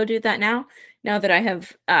I'm gonna go do that now. Now that I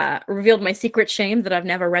have revealed my secret shame that I've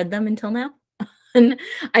never read them until now. And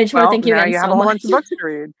I just want to Well, thank you now again you have so a whole much bunch of books to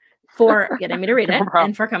read. for getting me to read No it problem.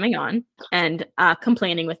 and for coming on and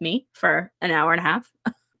complaining with me for an hour and a half.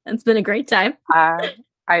 It's been a great time. I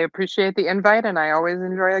appreciate the invite, and I always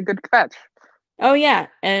enjoy a good fetch. Oh yeah,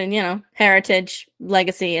 and heritage,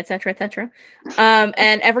 legacy, etc., etc. And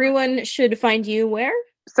everyone should find you where?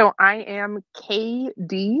 So I am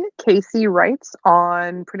KD Casey Writes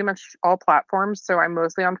on pretty much all platforms. So I'm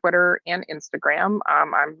mostly on Twitter and Instagram.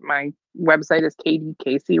 My website is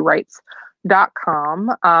kdcaseyWrites.com.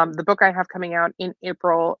 The book I have coming out in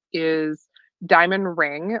April is Diamond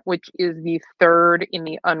Ring, which is the third in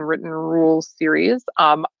the Unwritten Rules series.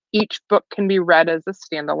 Each book can be read as a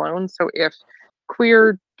standalone. So if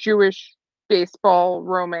queer Jewish baseball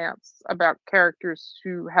romance about characters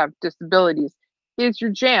who have disabilities is your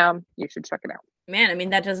jam, you should check it out. Man, I mean,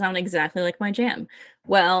 that does sound exactly like my jam.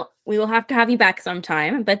 Well, we will have to have you back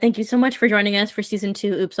sometime, but thank you so much for joining us for season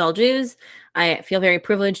 2, Oops All Jews. I feel very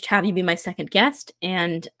privileged to have you be my second guest,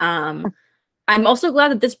 and I'm also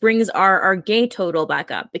glad that this brings our gay total back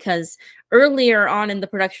up, because earlier on in the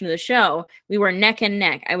production of the show, we were neck and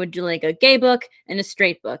neck. I would do like a gay book and a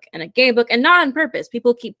straight book and a gay book, and not on purpose.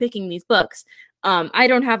 People keep picking these books. I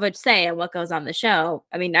don't have a say in what goes on the show.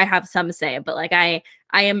 I mean, I have some say, but like I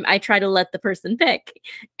try to let the person pick.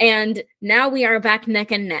 And now we are back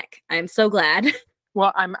neck and neck. I'm so glad.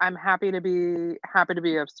 Well, I'm happy to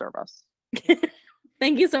be of service.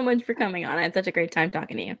 Thank you so much for coming on. I had such a great time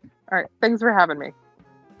talking to you. All right, thanks for having me.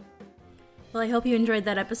 Well, I hope you enjoyed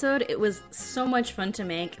that episode. It was so much fun to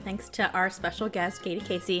make. Thanks to our special guest, Katie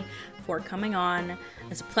Casey, for coming on.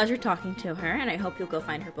 It's a pleasure talking to her, and I hope you'll go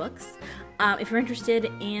find her books. If you're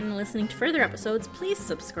interested in listening to further episodes, please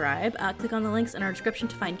subscribe. Click on the links in our description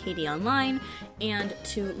to find Katie online and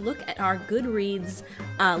to look at our Goodreads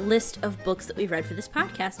list of books that we've read for this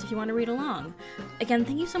podcast if you want to read along. Again,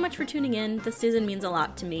 thank you so much for tuning in. This season means a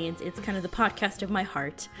lot to me. It's kind of the podcast of my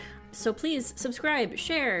heart. So please subscribe,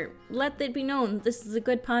 share, let it be known this is a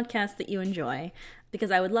good podcast that you enjoy,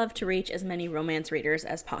 because I would love to reach as many romance readers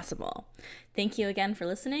as possible. Thank you again for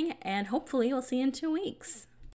listening, and hopefully we'll see you in 2 weeks.